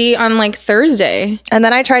this lady on Thursday. And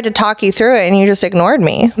then I tried to talk you through it and you just ignored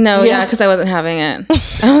me. No, yeah, because I wasn't having it.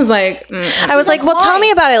 I was like, I was like, well, tell me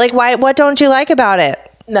about it. What don't you like about it?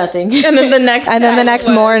 Nothing. And then the next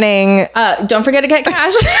morning. Don't forget to get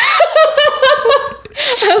cash.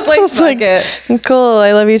 I was like, fuck it. Cool.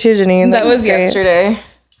 I love you too, Janine. That was yesterday.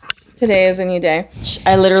 Today is a new day.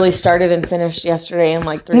 I literally started and finised yesterday in 3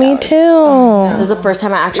 hours. Me too. This is the first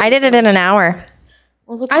time I did it in an hour.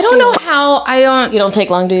 Well, I don't know how You don't take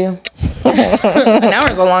long, do you? an hour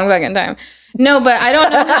is a long fucking time. No, but I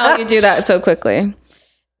don't know how you do that so quickly.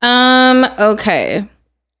 Okay.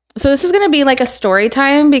 So this is going to be a story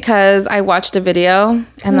time because I watched a video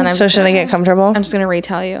and then should I get comfortable? I'm just going to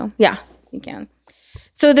retell you. Yeah, you can.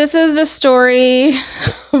 So this is the story.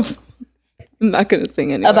 I'm not gonna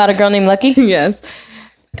sing anymore. About a girl named Lucky? Yes.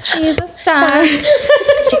 She's a star.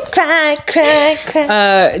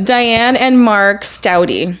 Cry. Diane and Mark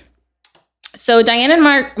Stouty. So Diane and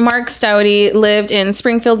Mark Stouty lived in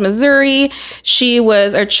Springfield, Missouri. She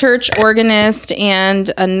was a church organist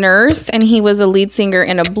and a nurse, and he was a lead singer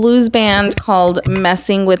in a blues band called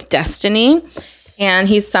Messing with Destiny, and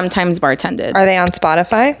he's sometimes bartended. Are they on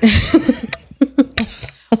Spotify?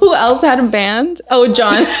 Who else had a band? Oh,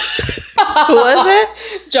 John. Who was it?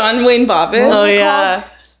 John Wayne Bobbitt. Oh, yeah.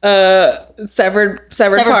 Severed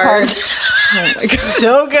Parts. Oh my God.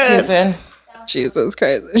 So good. Stupid. Jesus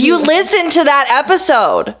Christ. You listened to that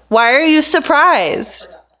episode. Why are you surprised?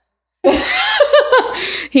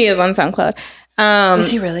 He is on SoundCloud. Is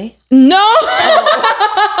he really? No.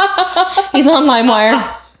 He's on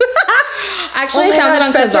LimeWire. Actually, I found it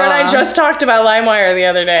on Spencer Kazaa. and I just talked about LimeWire the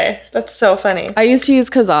other day. That's so funny. I used to use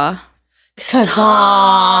Kazaa.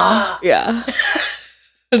 Yeah.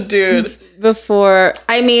 Dude. Before,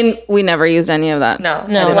 I mean, we never used any of that. No.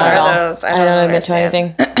 No, what not at are all. those? I don't admit to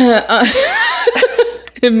anything.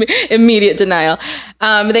 Immediate denial.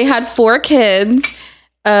 They had 4 kids,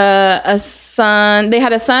 a son. They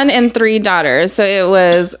had a son and 3 daughters. So it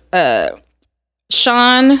was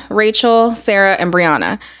Sean, Rachel, Sarah, and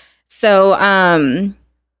Brianna. So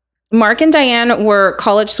Mark and Diane were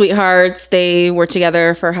college sweethearts. They were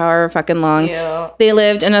together for however fucking long. Yeah. They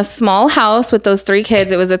lived in a small house with those 3 kids.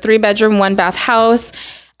 It was a 3-bedroom, 1-bath house.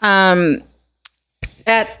 Around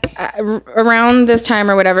this time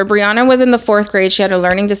or whatever, Brianna was in the 4th grade. She had a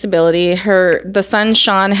learning disability. The son,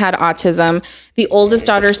 Sean, had autism. The oldest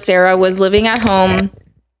daughter, Sarah, was living at home,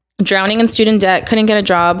 drowning in student debt, couldn't get a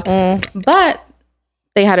job. But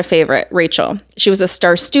they had a favorite, Rachel. She was a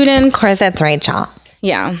star student. Of course, that's Rachel.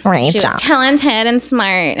 Yeah. Rachel. She was talented and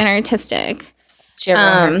smart and artistic. She have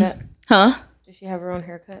her own haircut? Huh? Did she have her own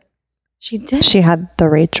haircut? She did. She had the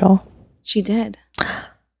Rachel. She did.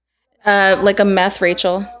 Like a meth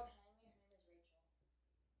Rachel.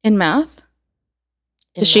 In math?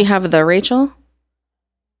 Does she have the Rachel?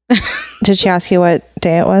 Did she ask you what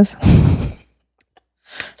day it was?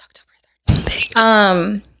 It's October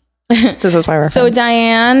 3rd. This is why we're So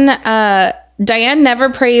Diane never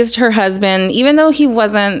praised her husband, even though he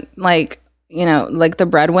wasn't like the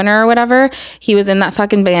breadwinner or whatever. He was in that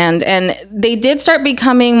fucking band, and they did start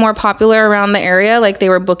becoming more popular around the area. Like they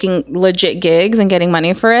were booking legit gigs and getting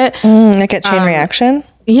money for it. Like a Chain Reaction?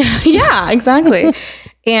 Yeah, exactly.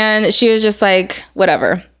 And she was just like,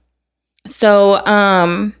 whatever. So,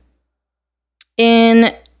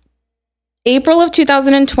 in April of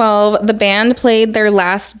 2012, the band played their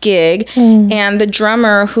last gig, and the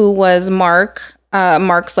drummer, who was Mark's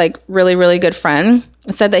like really, really good friend,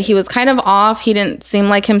 said that he was kind of off. He didn't seem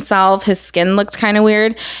like himself. His skin looked kind of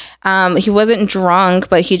weird. He wasn't drunk,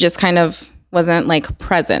 but he just kind of wasn't like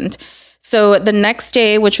present. So the next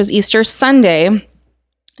day, which was Easter Sunday,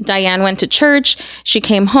 Diane went to church. She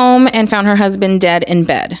came home and found her husband dead in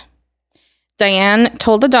bed. Diane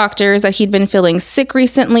told the doctors that he'd been feeling sick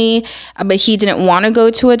recently, but he didn't want to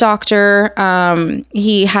go to a doctor.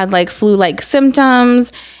 He had like flu-like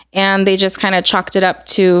symptoms, and they just kind of chalked it up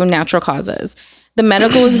to natural causes. The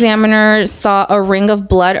medical examiner saw a ring of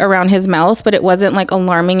blood around his mouth, but it wasn't like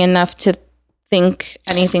alarming enough to think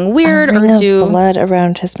anything weird or do blood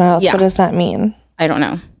around his mouth. Yeah. What does that mean? I don't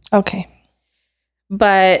know. Okay.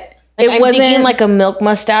 But I'm thinking like a milk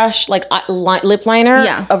mustache, like lip liner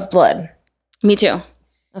of blood. Me too. Okay.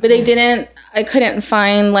 But I couldn't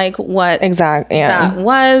find like what that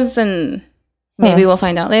was, and maybe we'll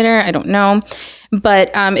find out later. I don't know.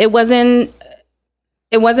 But it wasn't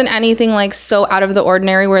anything like so out of the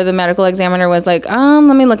ordinary where the medical examiner was like,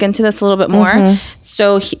 let me look into this a little bit more.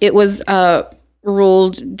 So it was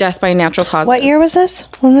ruled death by natural causes. What year was this?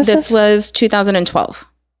 When was this? This was 2012.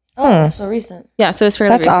 Oh, so recent. Yeah, so it's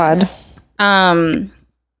fairly recent. That's odd.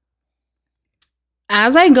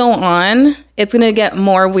 As I go on, it's going to get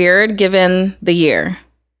more weird given the year,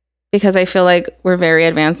 because I feel like we're very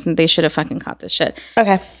advanced and they should have fucking caught this shit.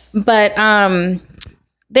 Okay. But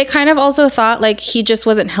they kind of also thought like he just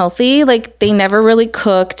wasn't healthy. Like they never really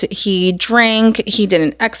cooked. He drank. He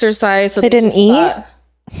didn't exercise. So they didn't eat?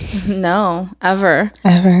 No, ever.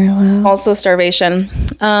 Wow. Also starvation.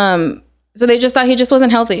 So they just thought he just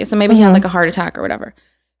wasn't healthy. So maybe he had like a heart attack or whatever.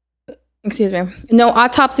 Excuse me. No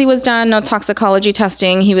autopsy was done. No toxicology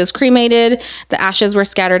testing. He was cremated. The ashes were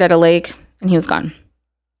scattered at a lake, and he was gone.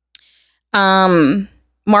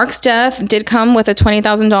 Mark's death did come with a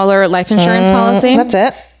 $20,000 life insurance policy. That's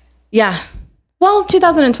it? Yeah. Well,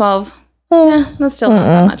 2012. Yeah, that's still not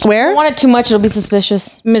that much. Where? If you want it too much, it'll be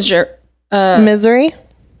suspicious. Misery?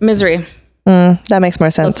 Misery. That makes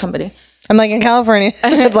more sense. Somebody. I'm like, in California,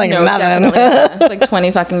 it's like no, nothing. It's like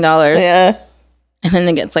 $20 fucking. Yeah. And then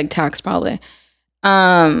it gets like taxed probably.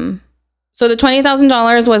 So the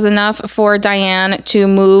 $20,000 was enough for Diane to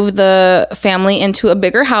move the family into a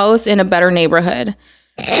bigger house in a better neighborhood.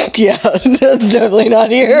 Yeah, that's definitely not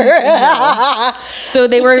here. So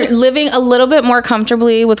they were living a little bit more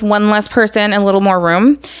comfortably with one less person and a little more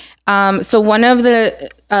room. So one of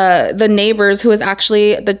the neighbors, who was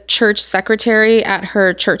actually the church secretary at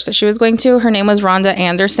her church that she was going to, her name was Rhonda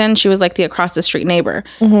Anderson. She was like the across the street neighbor.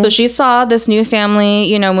 So she saw this new family,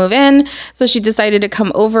 you know, move in. So she decided to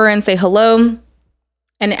come over and say hello.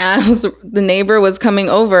 And as the neighbor was coming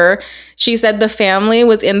over, she said the family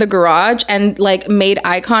was in the garage and like made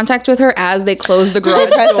eye contact with her as they closed the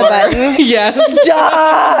garage Press door. the button. Yes.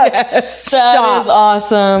 Stop. Yes. That is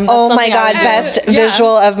awesome. That's Oh my something God. Best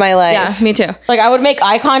visual of my life. Yeah, me too. Like I would make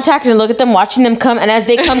eye contact and look at them, watching them come, and as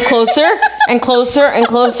they come closer and closer and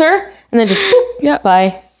closer, and then just boop, Yep.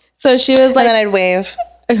 bye. So she was And like, then I'd wave.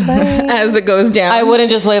 as it goes down. I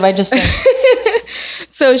wouldn't just wave. I just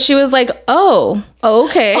So she was like, "Oh,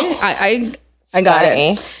 okay, I got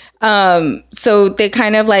it." So they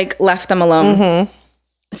kind of like left them alone.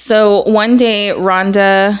 So one day,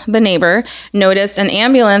 Rhonda, the neighbor, noticed an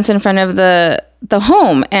ambulance in front of the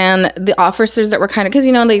home, and the officers that were kind of, because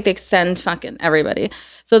you know they send fucking everybody.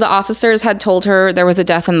 So the officers had told her there was a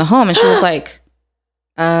death in the home, and she was like,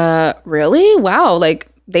 really? Wow, like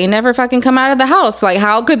they never fucking come out of the house. Like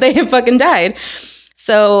how could they have fucking died?"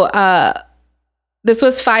 So this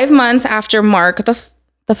was 5 months after Mark, the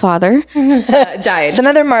father, died. It's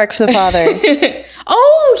another mark for the father.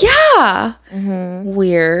 Oh, yeah.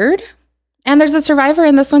 Weird. And there's a survivor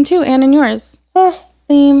in this one too, and in yours.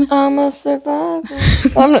 Theme. I'm a survivor.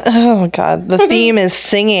 Oh God. The theme is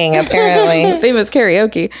singing, apparently. Theme is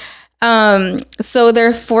karaoke. So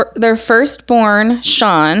their firstborn,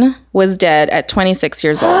 Sean, was dead at 26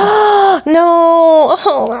 years old. No.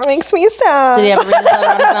 Oh, that makes me sad. Did he have a reason to tell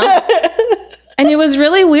around his mouth? And it was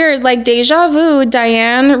really weird. Like deja vu,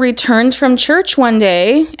 Diane returned from church one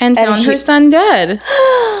day and found her son dead.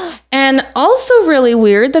 And also really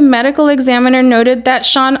weird, the medical examiner noted that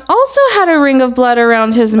Sean also had a ring of blood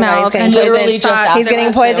around his mouth. He's And getting literally poisoned. thought He's that getting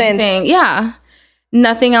was the poisoned. thing. Yeah.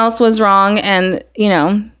 Nothing else was wrong. And, you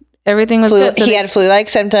know, everything was good. So he had flu-like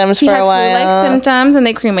symptoms for a while. flu-like symptoms, and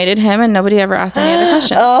they cremated him, and nobody ever asked any other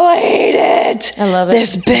questions. Oh, I hate it. I love it.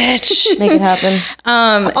 This bitch. Make it happen.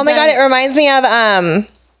 Oh my God, it reminds me of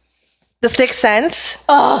The Sixth Sense.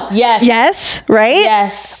 Oh yes. Yes, right?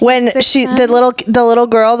 Yes. When the little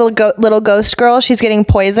girl, little ghost girl, she's getting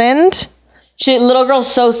poisoned. Little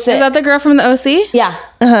girl's so sick. Is that the girl from the OC? Yeah.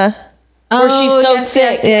 Uh-huh. Where she's so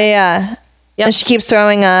sick. Yeah. Yep. And she keeps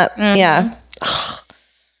throwing up. Yeah.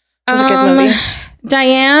 It was a good movie.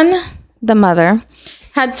 Diane, the mother,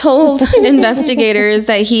 had told investigators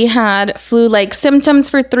that he had flu-like symptoms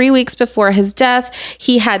for 3 weeks before his death.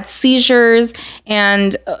 He had seizures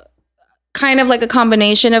and kind of like a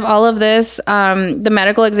combination of all of this. The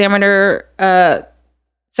medical examiner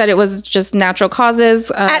said it was just natural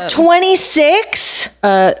causes. At 26?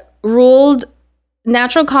 Ruled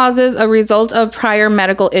natural causes a result of prior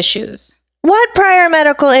medical issues. What prior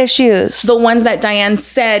medical issues? The ones that Diane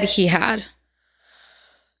said he had.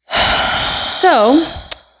 So,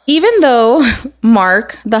 even though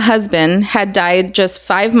Mark, the husband, had died just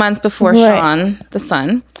 5 months before Sean, the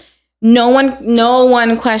son, no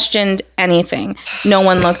one questioned anything. No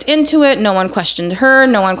one looked into it. No one questioned her.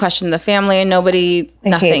 No one questioned the family. Nobody,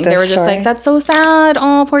 nothing. They were just like, that's so sad.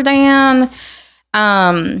 Oh, poor Diane.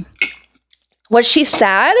 Was she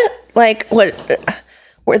sad? Like, what?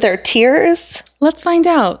 Were there tears? Let's find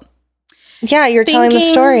out. Yeah, you're telling the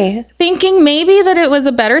story. Thinking maybe that it was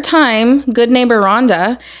a better time, good neighbor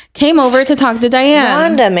Rhonda came over to talk to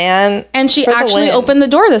Diane. Rhonda, man. And she actually opened the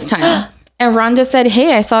door this time. And Rhonda said,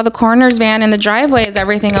 hey, I saw the coroner's van in the driveway. Is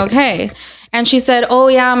everything okay? And she said, oh,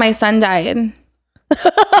 yeah, my son died.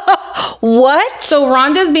 What? So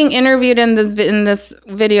Rhonda's being interviewed in this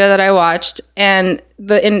video that I watched. And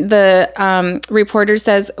the reporter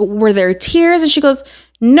says, were there tears? And she goes,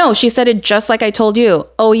 no. She said it just like I told you.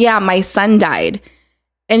 Oh, yeah, my son died.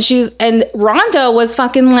 And Rhonda was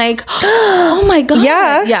fucking like, oh, my God.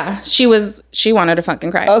 Yeah. Yeah. She wanted to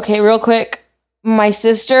fucking cry. Okay, real quick. My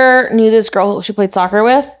sister knew this girl who she played soccer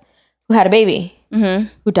with who had a baby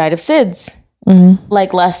who died of SIDS,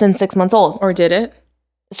 like less than 6 months old. Or did it?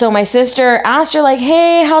 So my sister asked her like,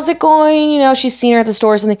 hey, how's it going? You know, she's seen her at the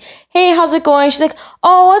store or something. Hey, how's it going? She's like,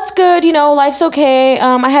 oh, it's good. You know, life's okay.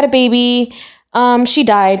 I had a baby. She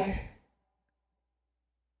died.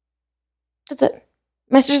 That's it.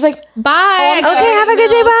 My sister's like, bye. Okay, have a good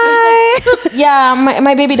day. Bye. yeah,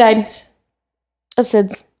 my baby died. Of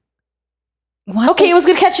SIDS. What? Okay, it was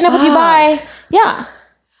good catching up with you. Bye. Yeah.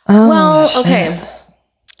 Oh, well, okay.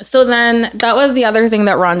 So then that was the other thing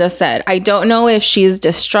that Rhonda said. I don't know if she's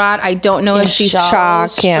distraught. I don't know if she's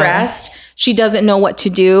stressed. Yeah. She doesn't know what to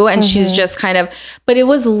do. And she's just kind of, but it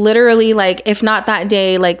was literally like, if not that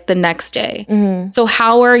day, like the next day. So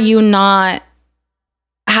how are you not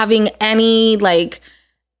having any like,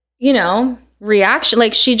 you know, reaction?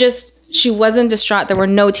 Like she wasn't distraught. There were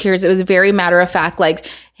no tears. It was very matter of fact. Like,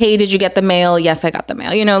 hey, did you get the mail? Yes, I got the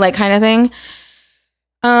mail, you know, like kind of thing.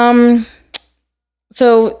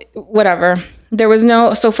 So whatever.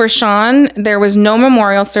 So for Sean, there was no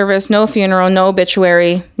memorial service, no funeral, no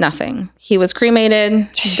obituary, nothing. He was cremated,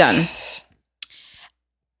 done.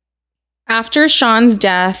 After Sean's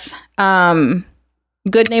death,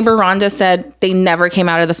 good neighbor Rhonda said they never came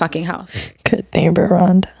out of the fucking house. Good neighbor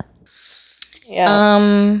Rhonda.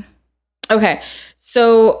 Yeah. Okay.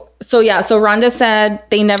 So Rhonda said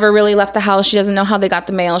they never really left the house. She doesn't know how they got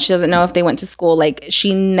the mail. She doesn't know if they went to school. Like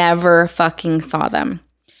she never fucking saw them.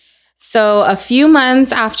 So a few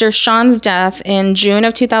months after Sean's death in June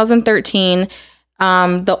of 2013,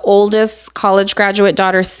 the oldest college graduate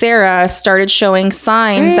daughter, Sarah, started showing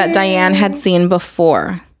signs that Diane had seen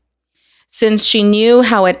before. Since she knew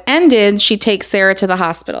how it ended, she takes Sarah to the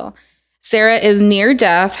hospital. Sarah is near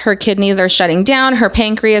death. Her kidneys are shutting down. Her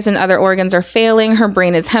pancreas and other organs are failing. Her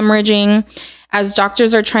brain is hemorrhaging. As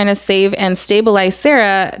doctors are trying to save and stabilize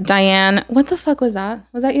Sarah, Diane, what the fuck was that?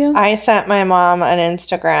 Was that you? I sent my mom an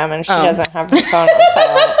Instagram and she doesn't have her phone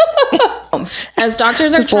on silent. As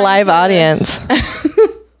doctors are trying live audience.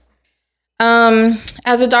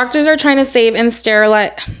 As the doctors are trying to save and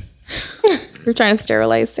sterilize, they're trying to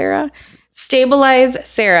sterilize Sarah. Stabilize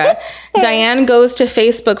Sarah. Diane goes to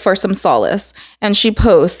Facebook for some solace and she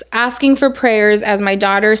posts, asking for prayers as my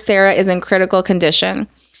daughter Sarah is in critical condition.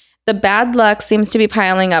 The bad luck seems to be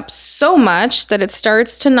piling up so much that it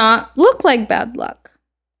starts to not look like bad luck.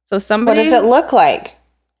 So somebody... What does it look like?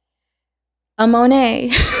 A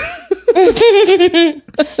Monet.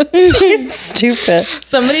 Stupid.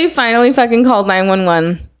 Somebody finally fucking called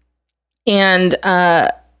 911 and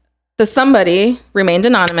the somebody remained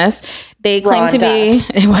anonymous. They claimed to be...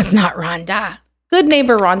 It was not Rhonda. Good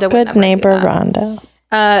neighbor Rhonda. Good neighbor Rhonda.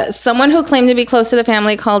 Someone who claimed to be close to the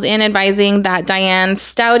family called in advising that Diane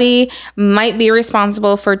Stouty might be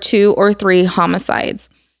responsible for 2 or 3 homicides.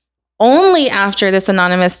 Only after this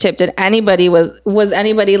anonymous tip did anybody was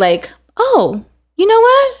anybody like, oh, you know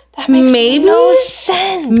what? That makes no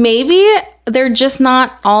sense. Maybe they're just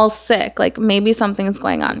not all sick. Like maybe something's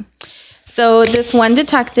going on. So this one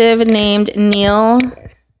detective named Neil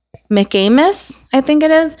McAmis, I think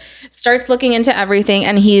it is, starts looking into everything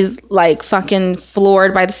and he's like fucking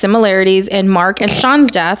floored by the similarities in Mark and Sean's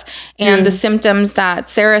death and the symptoms that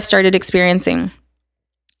Sarah started experiencing.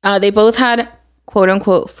 They both had quote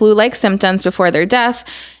unquote flu-like symptoms before their death.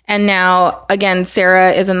 And now again,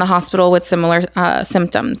 Sarah is in the hospital with similar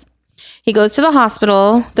symptoms. He goes to the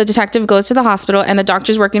hospital, the detective goes to the hospital, and the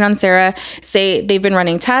doctors working on Sarah say they've been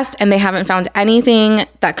running tests and they haven't found anything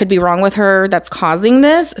that could be wrong with her that's causing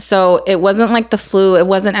this. So it wasn't like the flu. It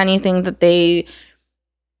wasn't anything that they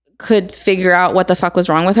could figure out what the fuck was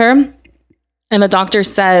wrong with her. And the doctor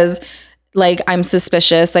says, like, I'm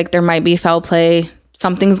suspicious, like there might be foul play.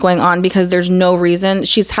 Something's going on because there's no reason.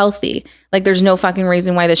 She's healthy. Like there's no fucking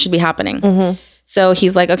reason why this should be happening. So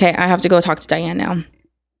he's like, okay, I have to go talk to Diane now.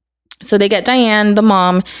 So they get Diane, the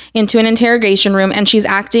mom, into an interrogation room and she's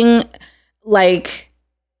acting like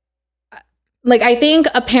I think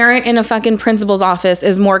a parent in a fucking principal's office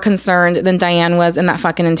is more concerned than Diane was in that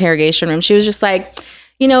fucking interrogation room. She was just like,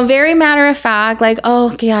 you know, very matter of fact, like,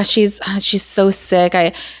 oh yeah, she's so sick.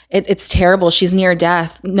 It's terrible. She's near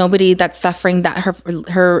death. Nobody that's suffering that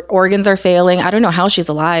her organs are failing. I don't know how she's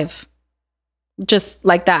alive. Just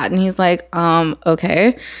like that. And he's like,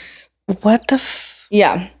 okay. What the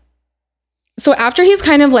yeah. So after he's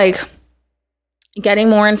kind of like getting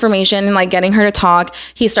more information and like getting her to talk,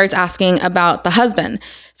 he starts asking about the husband.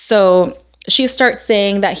 So she starts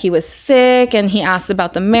saying that he was sick and he asks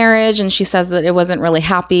about the marriage and she says that it wasn't really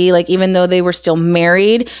happy. Like even though they were still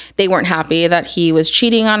married, they weren't happy, that he was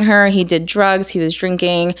cheating on her. He did drugs. He was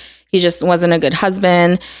drinking. He just wasn't a good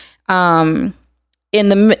husband. So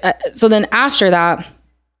then after that,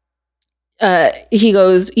 he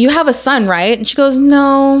goes, you have a son, right? And she goes,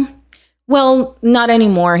 no. Well, not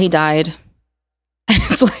anymore. He died. And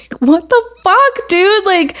it's like, what the fuck, dude?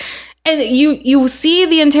 Like, and you see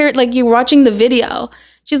the entire, like you're watching the video.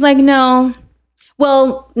 She's like, no,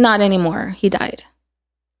 well, not anymore. He died.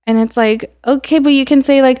 And it's like, okay, but you can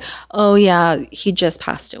say like, oh yeah, he just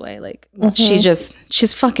passed away. Like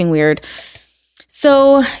she's fucking weird.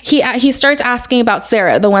 So he starts asking about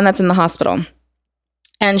Sarah, the one that's in the hospital.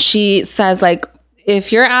 And she says, like,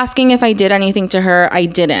 if you're asking if I did anything to her, I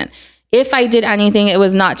didn't. If I did anything, it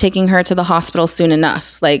was not taking her to the hospital soon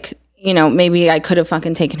enough. Like, you know, maybe I could have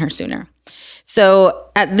fucking taken her sooner.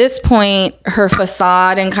 So at this point, her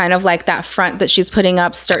facade and kind of like that front that she's putting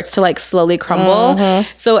up starts to like slowly crumble.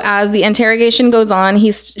 So as the interrogation goes on,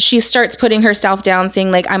 she starts putting herself down,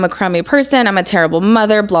 saying like, I'm a crummy person, I'm a terrible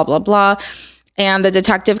mother, blah, blah, blah. And the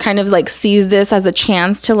detective kind of like sees this as a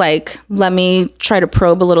chance to like, let me try to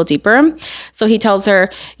probe a little deeper. So he tells her,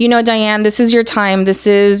 you know, Diane, this is your time. This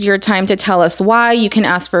is your time to tell us why. You can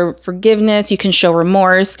ask for forgiveness. You can show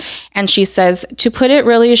remorse. And she says, to put it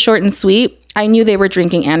really short and sweet, I knew they were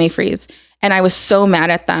drinking antifreeze and I was so mad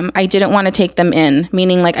at them. I didn't want to take them in,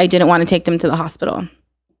 meaning like I didn't want to take them to the hospital.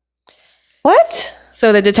 What?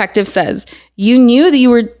 So the detective says, you knew they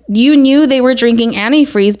were drinking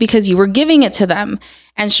antifreeze because you were giving it to them.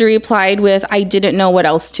 And she replied with, I didn't know what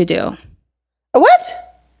else to do. What?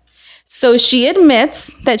 So she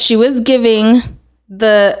admits that she was giving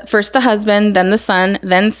first the husband, then the son,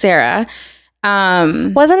 then Sarah.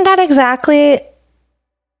 Wasn't that exactly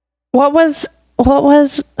what was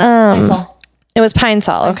Pine Sol. It was Pine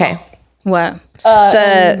Sol. Okay. What?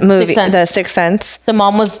 The movie, The Sixth Sense. The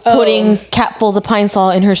mom was putting capfuls of Pine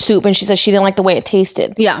Sol in her soup, and she said she didn't like the way it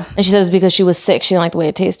tasted. Yeah. And she said it's because she was sick. She didn't like the way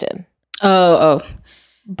it tasted. Oh.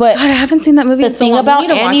 But God, I haven't seen that movie. The thing about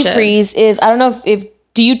antifreeze is, I don't know if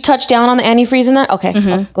do you touch down on the antifreeze in that?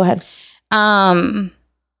 Okay, go ahead.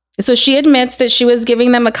 So she admits that she was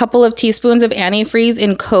giving them a couple of teaspoons of antifreeze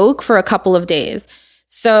in Coke for a couple of days.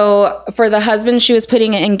 So for the husband, she was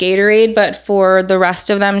putting it in Gatorade, but for the rest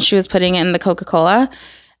of them, she was putting it in the Coca-Cola.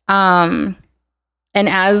 And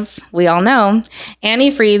as we all know,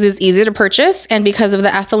 antifreeze is easy to purchase. And because of the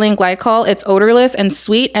ethylene glycol, it's odorless and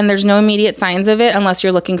sweet. And there's no immediate signs of it unless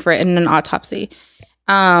you're looking for it in an autopsy.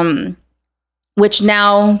 Which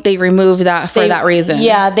now they removed that for that reason.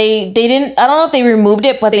 Yeah, they didn't. I don't know if they removed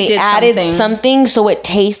it, but they added something so it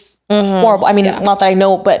tastes horrible. I mean, not that I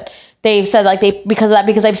know, but they've said like because of that,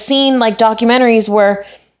 because I've seen like documentaries where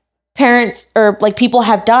parents or like people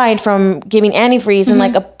have died from giving antifreeze, and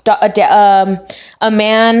like a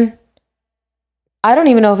man, I don't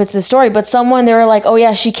even know if it's the story, but someone, they were like, oh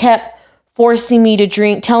yeah, she kept forcing me to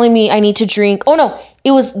drink, telling me I need to drink. Oh no,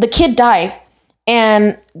 it was the kid died.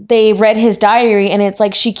 And they read his diary, and it's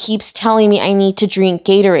like, she keeps telling me I need to drink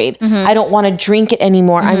Gatorade. I don't want to drink it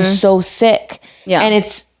anymore. I'm so sick. Yeah.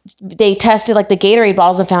 And they tested like the Gatorade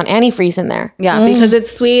bottles and found antifreeze in there. Yeah, because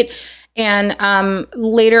it's sweet. And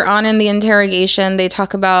later on in the interrogation, they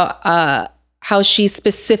talk about how she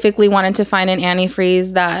specifically wanted to find an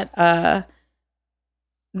antifreeze that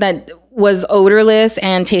was odorless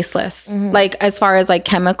and tasteless, like as far as like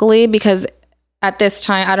chemically, because at this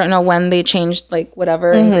time, I don't know when they changed like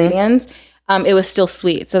whatever ingredients, it was still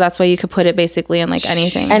sweet. So that's why you could put it basically in like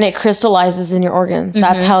anything. And it crystallizes in your organs.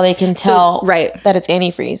 That's how they can tell that it's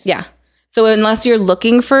antifreeze. Yeah. So unless you're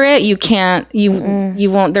looking for it, you can't, you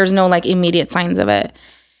won't, there's no like immediate signs of it.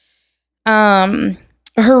 Her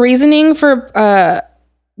reasoning for,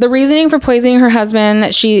 the reasoning for poisoning her husband,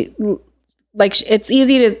 that she, like, it's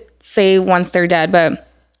easy to say once they're dead, but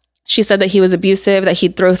she said that he was abusive, that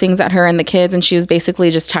he'd throw things at her and the kids, and she was basically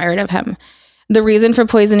just tired of him. The reason for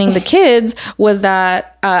poisoning the kids was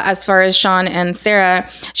that, as far as Sean and Sarah,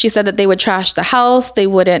 she said that they would trash the house, they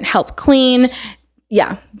wouldn't help clean.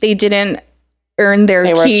 Yeah, they didn't earn their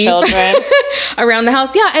keep around the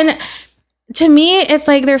house. Yeah, and to me, it's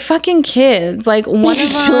like they're fucking kids. Like one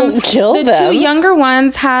of them, the two younger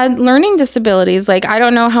ones had learning disabilities. Like I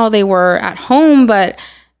don't know how they were at home, but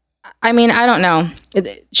I mean, I don't know.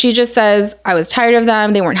 She just says, I was tired of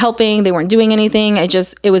them. They weren't helping. They weren't doing anything.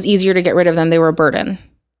 It was easier to get rid of them. They were a burden.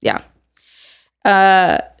 Yeah.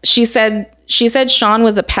 She said Sean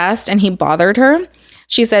was a pest and he bothered her.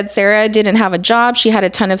 She said Sarah didn't have a job. She had a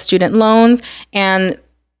ton of student loans. And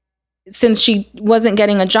since she wasn't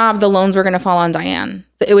getting a job, the loans were going to fall on Diane.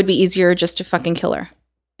 So it would be easier just to fucking kill her.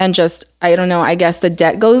 And just, I don't know, I guess the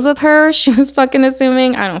debt goes with her. She was fucking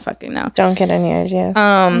assuming. I don't fucking know. Don't get any idea.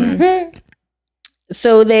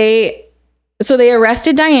 So they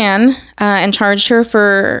arrested Diane and charged her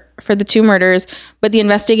for the two murders, but the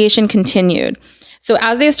investigation continued. So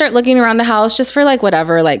as they start looking around the house, just for like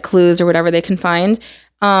whatever, like clues or whatever they can find,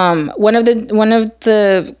 one of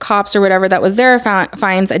the cops or whatever that was there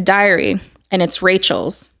finds a diary, and it's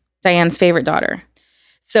Rachel's, Diane's favorite daughter.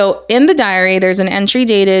 So in the diary, there's an entry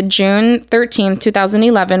dated June 13th,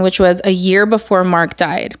 2011, which was a year before Mark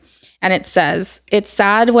died. And it says, "It's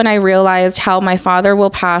sad when I realized how my father will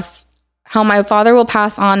pass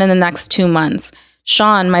on in the next 2 months.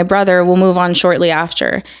 Sean, my brother, will move on shortly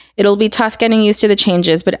after. It'll be tough getting used to the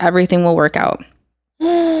changes, but everything will work out.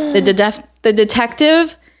 The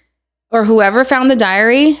detective or whoever found the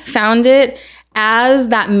diary found it as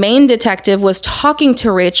that main detective was talking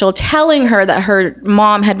to Rachel, telling her that her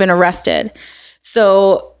mom had been arrested.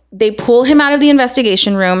 So they pull him out of the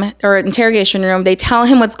investigation room or interrogation room. They tell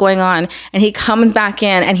him what's going on, and he comes back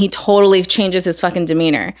in and he totally changes his fucking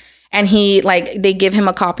demeanor. And they give him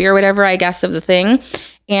a copy or whatever, I guess, of the thing.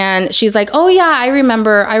 And she's like, oh yeah, I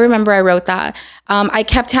remember I wrote that. I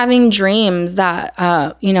kept having dreams that,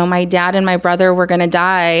 my dad and my brother were going to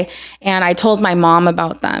die. And I told my mom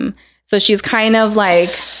about them. So she's kind of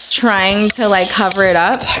like trying to like cover it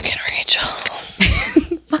up. Fucking Rachel.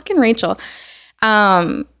 Fucking Rachel.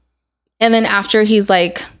 And then after he's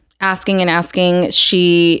like asking,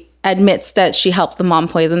 she admits that she helped the mom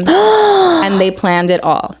poison them and they planned it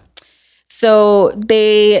all. So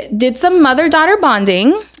they did some mother-daughter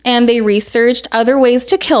bonding and they researched other ways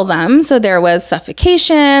to kill them. So there was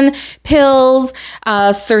suffocation, pills,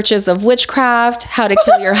 searches of witchcraft, how to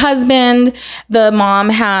kill your husband. The mom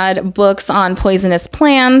had books on poisonous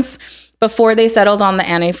plants before they settled on the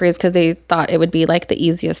antifreeze because they thought it would be like the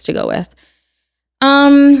easiest to go with.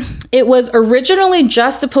 It was originally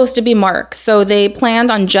just supposed to be Mark. So they planned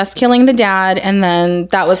on just killing the dad. And then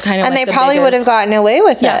that was kind of and like they probably would have gotten away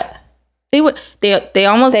with it. They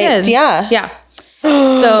almost did. Yeah.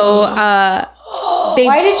 So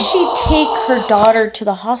why did she take her daughter to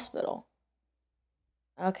the hospital?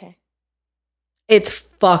 Okay. It's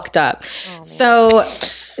fucked up. Oh, so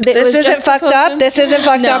this isn't fucked up. This isn't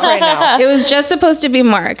fucked up right now. It was just supposed to be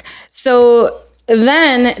Mark. So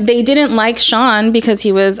then they didn't like Sean because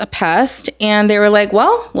he was a pest, and they were like,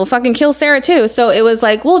 well, we'll fucking kill Sarah too. So it was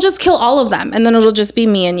like, we'll just kill all of them, and then it'll just be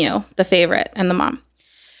me and you, the favorite, and the mom.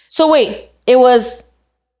 So wait, it was,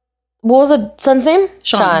 what was the son's name?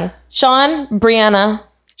 Sean, Brianna.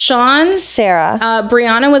 Sean, Sarah.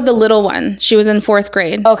 Brianna was the little one. She was in 4th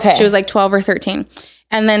grade. Okay. She was like 12 or 13.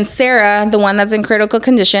 And then Sarah, the one that's in critical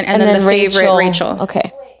condition, and then the favorite, Rachel.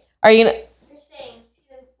 Okay. Are you gonna? You're saying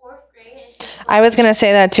she's in 4th grade. I was going to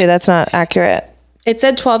say that too. That's not accurate. It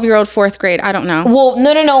said 12-year-old 4th grade. I don't know. Well,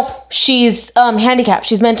 no. She's handicapped.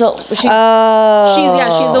 She's mental. She's the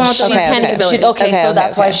one with the disability. So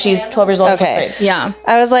that's why she's 12 years old. Okay. Yeah.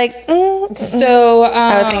 I was like, So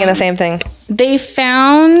I was thinking the same thing. They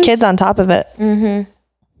found Kids on top of it. Mm-hmm.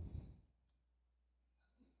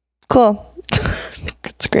 Cool.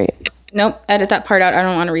 That's great. Nope. Edit that part out. I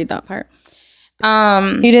don't want to read that part.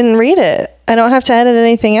 You didn't read it. I don't have to edit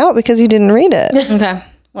anything out because you didn't read it. Okay.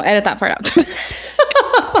 Well, edit that part out.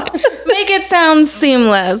 Make it sound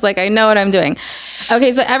seamless. Like I know what I'm doing.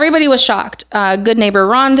 Okay, so everybody was shocked. Good neighbor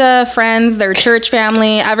Rhonda, friends, their church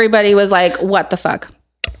family, everybody was like, what the fuck?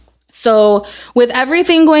 So with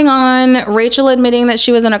everything going on, Rachel admitting that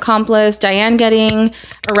she was an accomplice, Diane getting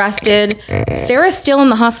arrested, Sarah's still in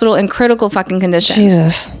the hospital in critical fucking condition.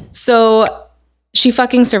 Jesus. So she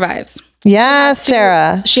fucking survives. Yeah,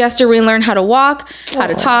 Sarah. She has to relearn how to walk, how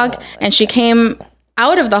to talk, and she came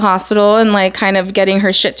out of the hospital and like kind of getting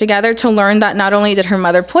her shit together to learn that not only did her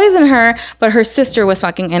mother poison her, but her sister was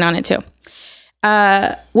fucking in on it too.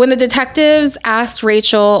 When the detectives asked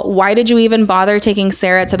Rachel, why did you even bother taking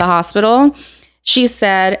Sarah to the hospital? She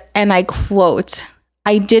said, and I quote,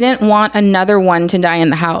 I didn't want another one to die in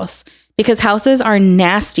the house because houses are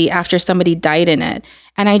nasty after somebody died in it.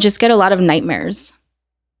 And I just get a lot of nightmares.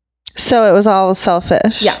 So it was all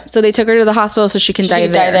selfish. Yeah. So they took her to the hospital so she can die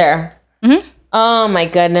there. Mm-hmm. Oh my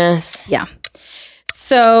goodness. Yeah.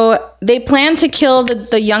 So they planned to kill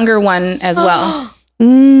the younger one as well.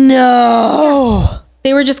 No.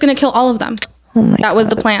 They were just going to kill all of them. Oh my That was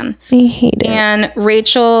the plan. I hate it. And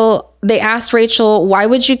they asked Rachel, why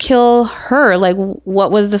would you kill her? Like,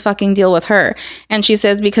 what was the fucking deal with her? And she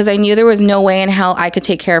says, because I knew there was no way in hell I could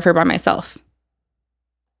take care of her by myself.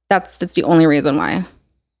 That's the only reason why.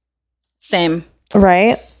 Same.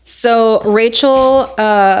 Right. So Rachel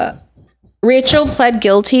pled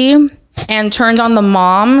guilty and turned on the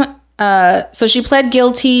mom. So she pled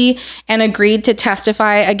guilty and agreed to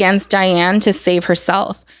testify against Diane to save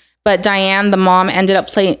herself. But Diane, the mom, ended up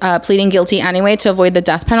pleading guilty anyway to avoid the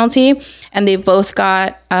death penalty. And they both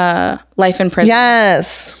got life in prison.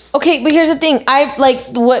 Yes. Okay, but here's the thing.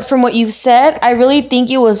 From what you've said, I really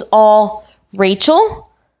think it was all Rachel.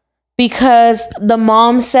 Because the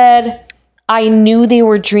mom said, I knew they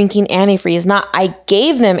were drinking antifreeze. Not I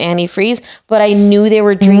gave them antifreeze, but I knew they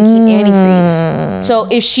were drinking antifreeze. So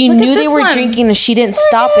if she knew they were drinking and she didn't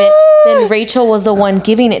stop it, then Rachel was the one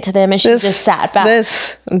giving it to them and she just sat back.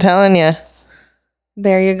 I'm telling you.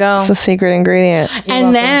 There you go. It's a secret ingredient.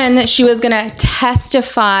 And then she was going to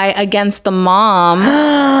testify against the mom.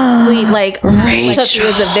 like she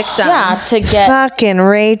was a victim. Yeah, to get... Fucking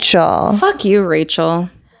Rachel. Fuck you, Rachel.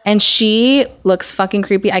 And she looks fucking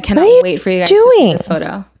creepy. I cannot wait for you guys to see this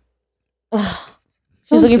photo.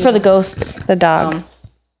 She's looking for the ghosts. The dog.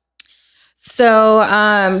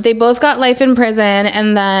 So they both got life in prison,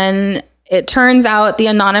 and then it turns out the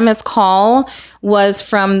anonymous call was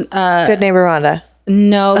from... Good Neighbor Rhonda.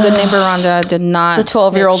 No, Good Neighbor Rhonda did not. The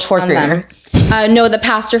 12-year-old fourth grader. No, the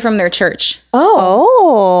pastor from their church.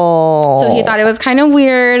 Oh. So he thought it was kind of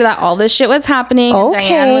weird that all this shit was happening. Okay. And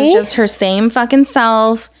Diane was just her same fucking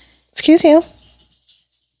self. Excuse you.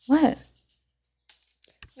 What?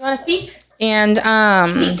 You want to speak? And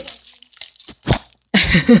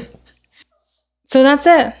so that's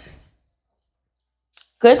it.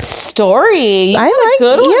 Good story. You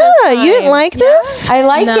didn't like this? I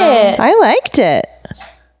like it. I liked it.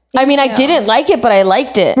 I mean, I didn't like it, but I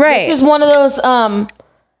liked it. Right. This is one of those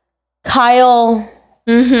Kyle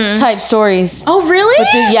type stories. Oh, really?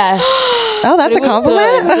 Yes. Oh, that's a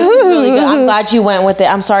compliment? This is really good. I'm glad you went with it.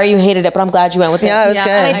 I'm sorry you hated it, but I'm glad you went with it. Yeah, it was good.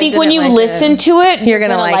 And I think when you listen to it, you're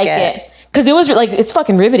gonna like it. Because it was like, it's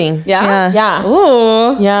fucking riveting. Yeah? Yeah.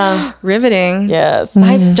 Ooh. Yeah. Riveting. Yes.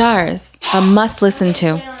 5 stars. A must listen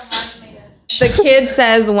to. The kid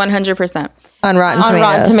says 100%. On Rotten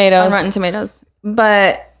Tomatoes. On Rotten Tomatoes.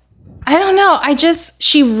 But I don't know. I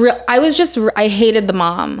hated the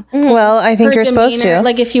mom. Well, I think you're supposed to.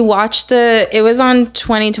 Like if you watch it was on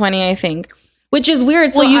 2020, I think, which is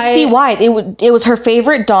weird. So you see why. It was her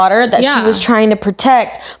favorite daughter that she was trying to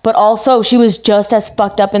protect, but also she was just as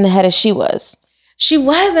fucked up in the head as she was. She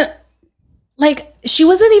wasn't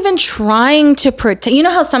even trying to protect. You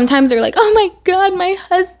know how sometimes they're like, oh my God, my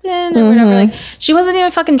husband or whatever. Like she wasn't even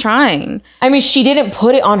fucking trying. I mean, she didn't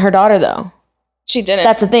put it on her daughter though. She didn't.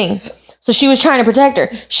 That's the thing. So she was trying to protect her.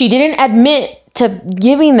 She didn't admit to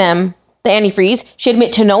giving them the antifreeze. She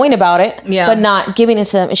admitted to knowing about it, but not giving it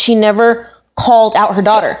to them. And she never called out her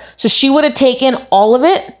daughter. So she would have taken all of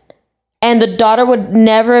it, and the daughter would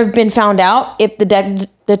never have been found out if the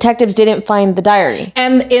detectives didn't find the diary.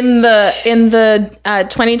 And in the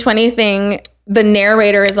 2020 thing, the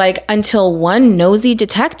narrator is like, until one nosy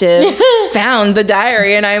detective found the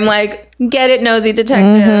diary. And I'm like, get it, nosy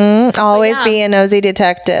detective. Always be a nosy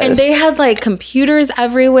detective. And they had like computers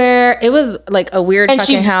everywhere. It was like a weird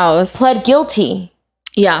fucking house. Pled guilty.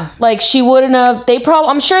 Yeah. Like she wouldn't have, she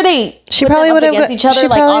probably would have against each other. She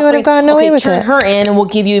probably would have gotten away with turn it. her in and we'll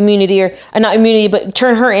give you immunity, or not immunity, but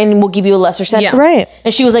turn her in and we'll give you a lesser sentence. Yeah. Right.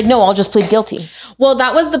 And she was like, no, I'll just plead guilty. Well,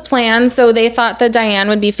 that was the plan. So they thought that Diane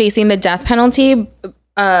would be facing the death penalty.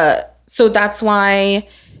 So that's why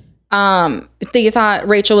they thought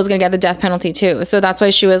Rachel was going to get the death penalty too. So that's why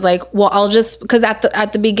she was like, well, I'll just, because at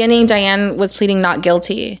the beginning, Diane was pleading not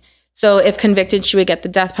guilty. So if convicted, she would get the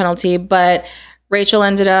death penalty. But Rachel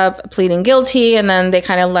ended up pleading guilty, and then they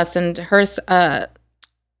kind of lessened her.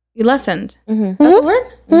 Lessened. Mm-hmm. That's the word.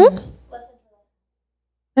 Mm-hmm.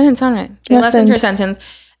 That didn't sound right. They lessened her sentence.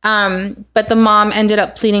 But the mom ended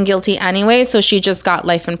up pleading guilty anyway, so she just got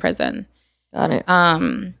life in prison. Got it.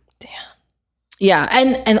 Damn. Yeah,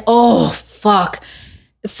 and oh fuck.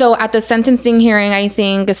 So at the sentencing hearing, I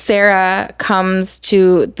think Sarah comes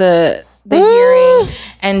to the hearing,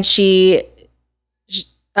 and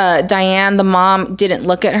Diane, the mom, didn't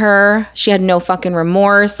look at her. She had no fucking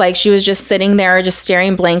remorse. Like she was just sitting there, just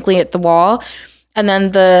staring blankly at the wall. And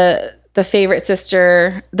then the favorite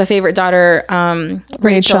daughter,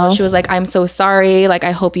 Rachel, she was like, I'm so sorry. Like,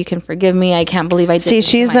 I hope you can forgive me. I can't believe I did. See,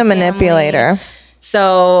 she's the manipulator.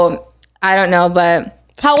 So I don't know, but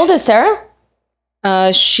how old is Sarah?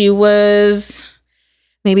 She was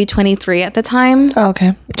maybe 23 at the time. Oh,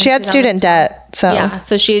 okay. She had student debt. So yeah,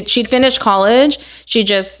 so she'd finished college. She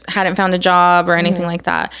just hadn't found a job or anything like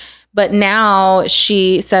that. But now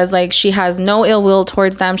she says like she has no ill will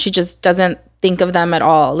towards them. She just doesn't think of them at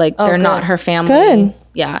all. Like they're not her family. Good.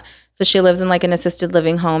 Yeah. So she lives in like an assisted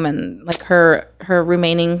living home, and like her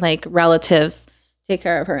remaining like relatives take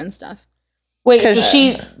care of her and stuff. Wait, so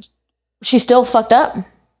she still fucked up?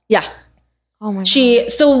 Yeah. Oh my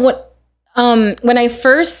God. So what? When I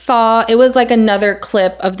first saw, it was like another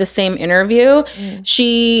clip of the same interview.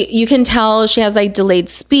 You can tell she has like delayed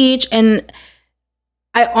speech, and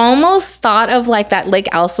I almost thought of like that Lake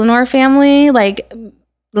Elsinore family, like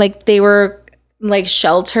they were like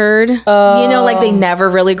sheltered, like they never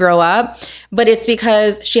really grow up. But it's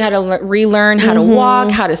because she had to relearn how to walk,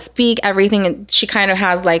 how to speak, everything, and she kind of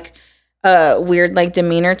has like a weird like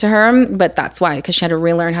demeanor to her. But that's why, because she had to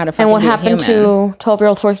relearn how to. And what happened to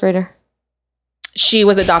 12-year-old fourth grader? she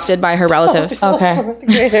was adopted by her relatives. Okay.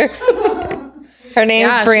 Her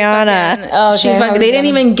name's Brianna. They didn't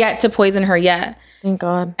even get to poison her yet. Thank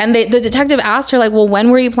God. And the detective asked her, like, well,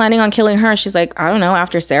 when were you planning on killing her? She's like, I don't know,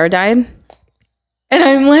 after Sarah died. And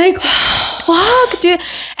I'm like, fuck, dude.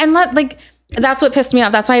 And that's what pissed me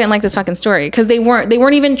off. That's why I didn't like this fucking story. Because they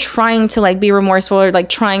weren't even trying to like be remorseful or like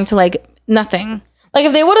trying to like nothing. Like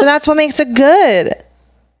if they would have. That's what makes it good.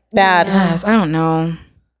 Bad. Yes, I don't know.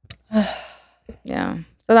 Yeah.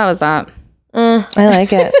 So that was that. I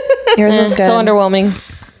like it. Yours was good. So underwhelming.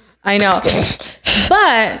 I know.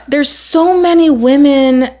 But there's so many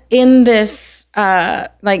women in this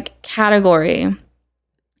like category.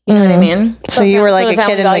 You know what I mean? So you were like a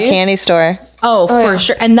kid in the candy store. Oh, for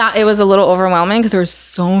sure. And that it was a little overwhelming because there were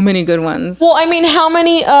so many good ones. Well, I mean, how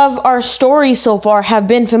many of our stories so far have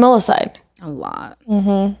been feminicide? A lot.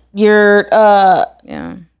 You're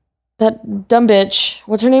Yeah. that dumb bitch.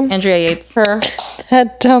 What's her name? Andrea Yates. Her.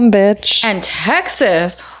 That dumb bitch. And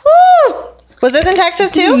Texas. Woo! Was this in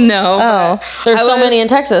Texas too? No. Oh. There's so many in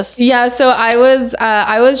Texas. Yeah, so I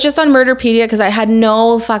was just on Murderpedia because I had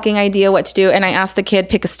no fucking idea what to do, and I asked the kid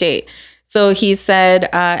pick a state. So he said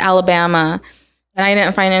Alabama, and I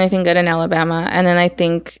didn't find anything good in Alabama. And then I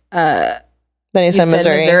think Then you said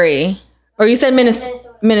Missouri, or you said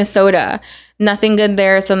Minnesota. Nothing good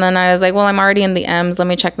there. So then I was like, well, I'm already in the M's. Let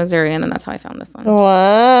me check Missouri, and then that's how I found this one.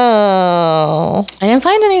 Wow. I didn't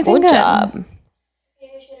find anything good. Good job.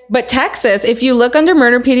 But Texas, if you look under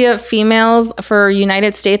Murderpedia females for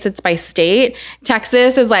United States, it's by state.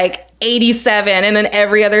 Texas is like 87, and then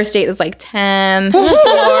every other state is like 10, 4. Like,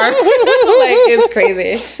 it's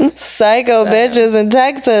crazy. Psycho bitches in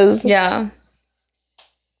Texas. Yeah.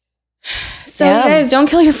 So you guys, don't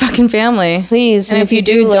kill your fucking family. Please. And if you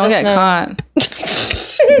do, don't get caught.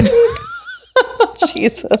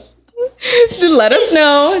 Jesus. Let us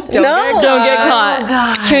know. Don't get caught.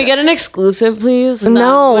 God. Can we get an exclusive, please?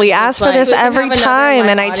 No, we ask for this every have another, time,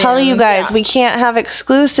 like, and I tell you guys, we can't have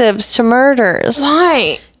exclusives to murders.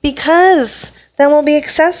 Why? Because then we'll be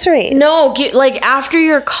accessories. No, like after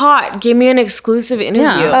you're caught, give me an exclusive interview.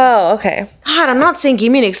 Yeah. Oh, okay. God, I'm not saying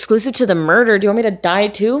give me an exclusive to the murder. Do you want me to die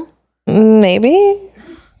too? Maybe. Is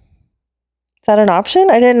that an option?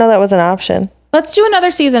 I didn't know that was an option. Let's do another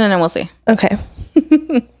season and then we'll see. Okay.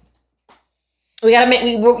 We gotta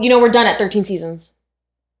make. We're done at 13 seasons.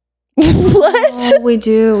 What? Oh, we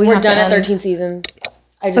do. We're done at 13 seasons.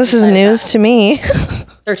 This is news to me.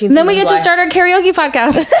 13. Then we get to start our karaoke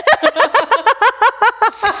podcast.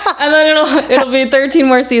 And then it'll be 13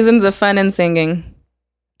 more seasons of fun and singing.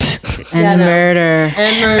 Murder.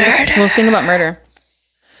 And murder. We'll sing about murder.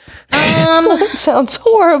 That sounds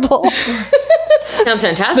horrible. Sounds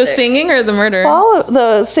fantastic. The singing or the murder? All of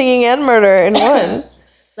the singing and murder in one.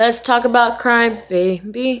 Let's talk about crime,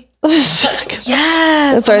 baby. Yes.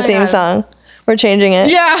 That's our theme song. We're changing it.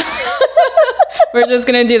 Yeah. We're just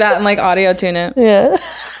going to do that and like audio tune it. Yeah.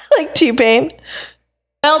 Like T-Pain.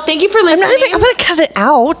 Well, thank you for listening I'm going to cut it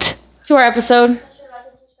out. to our episode.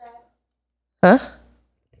 Huh?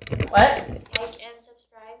 What?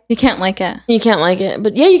 You can't like it. You can't like it,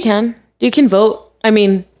 but yeah, you can. You can vote. I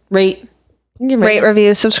mean, rate. You can Rate,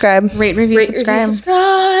 review, subscribe. Rate, review, subscribe.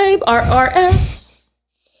 Subscribe. RRS.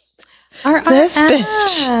 This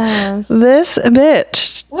bitch. This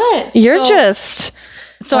bitch. What? You're just...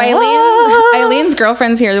 So Eileen's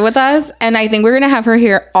girlfriend's here with us, and I think we're going to have her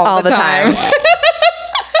here all the time.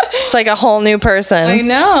 It's like a whole new person. I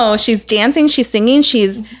know. She's dancing, she's singing,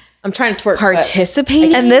 she's I'm trying to twerk.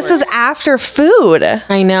 participating. And this is after food.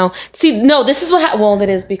 I know. See, no, this is what well, that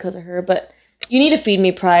is because of her, but you need to feed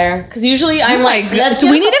me prior. Because usually I'm like, so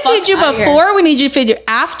we need to feed you before, we need you to feed you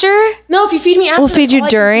after. No, if you feed me after. We'll feed you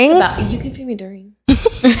during. You can feed me during.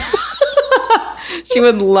 She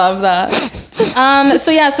would love that.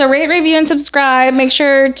 So rate, review, and subscribe. Make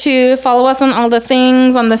sure to follow us on all the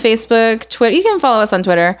things on the Facebook, Twitter. You can follow us on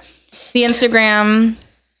Twitter, the Instagram.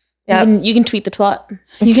 Yeah, you can tweet the twat.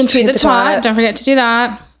 You can tweet the twat. Don't forget to do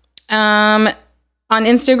that. On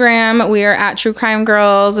Instagram, we are at True Crime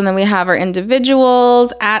Girls, and then we have our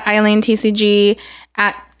individuals at Eileen TCG,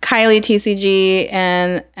 at Kylie TCG,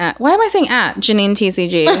 and at, why am I saying at Janine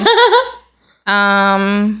TCG?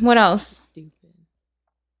 What else?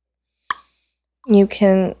 You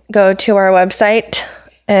can go to our website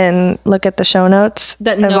and look at the show notes.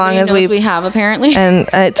 That as long as we have, apparently. And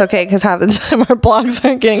it's okay because half the time our blogs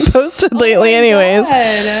aren't getting posted lately anyways.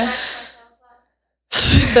 God.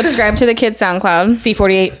 Subscribe to the Kids SoundCloud.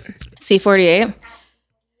 C48.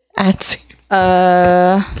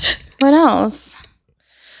 What else?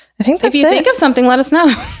 I think that's if you think of something, let us know.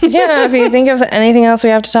 Yeah, if you think of anything else we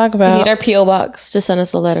have to talk about. We need our P.O. box to send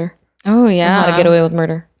us a letter. Oh yeah. How to Get Away with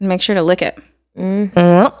Murder. Make sure to lick it.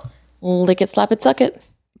 Lick it, slap it, suck it.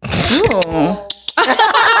 Ooh.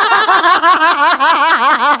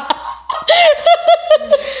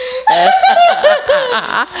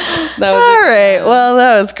 All right. Well,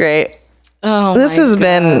 that was great. Oh, this has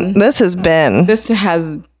been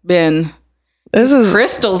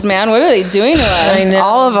crystals, man. What are they doing to us? I know.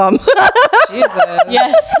 All of them. Jesus.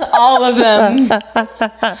 Yes, all of them.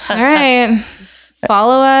 All right.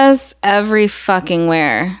 Follow us every fucking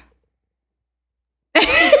where.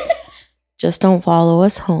 Just don't follow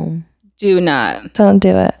us home. Do not. Don't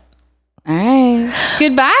do it. All right.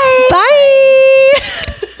 Goodbye. Bye.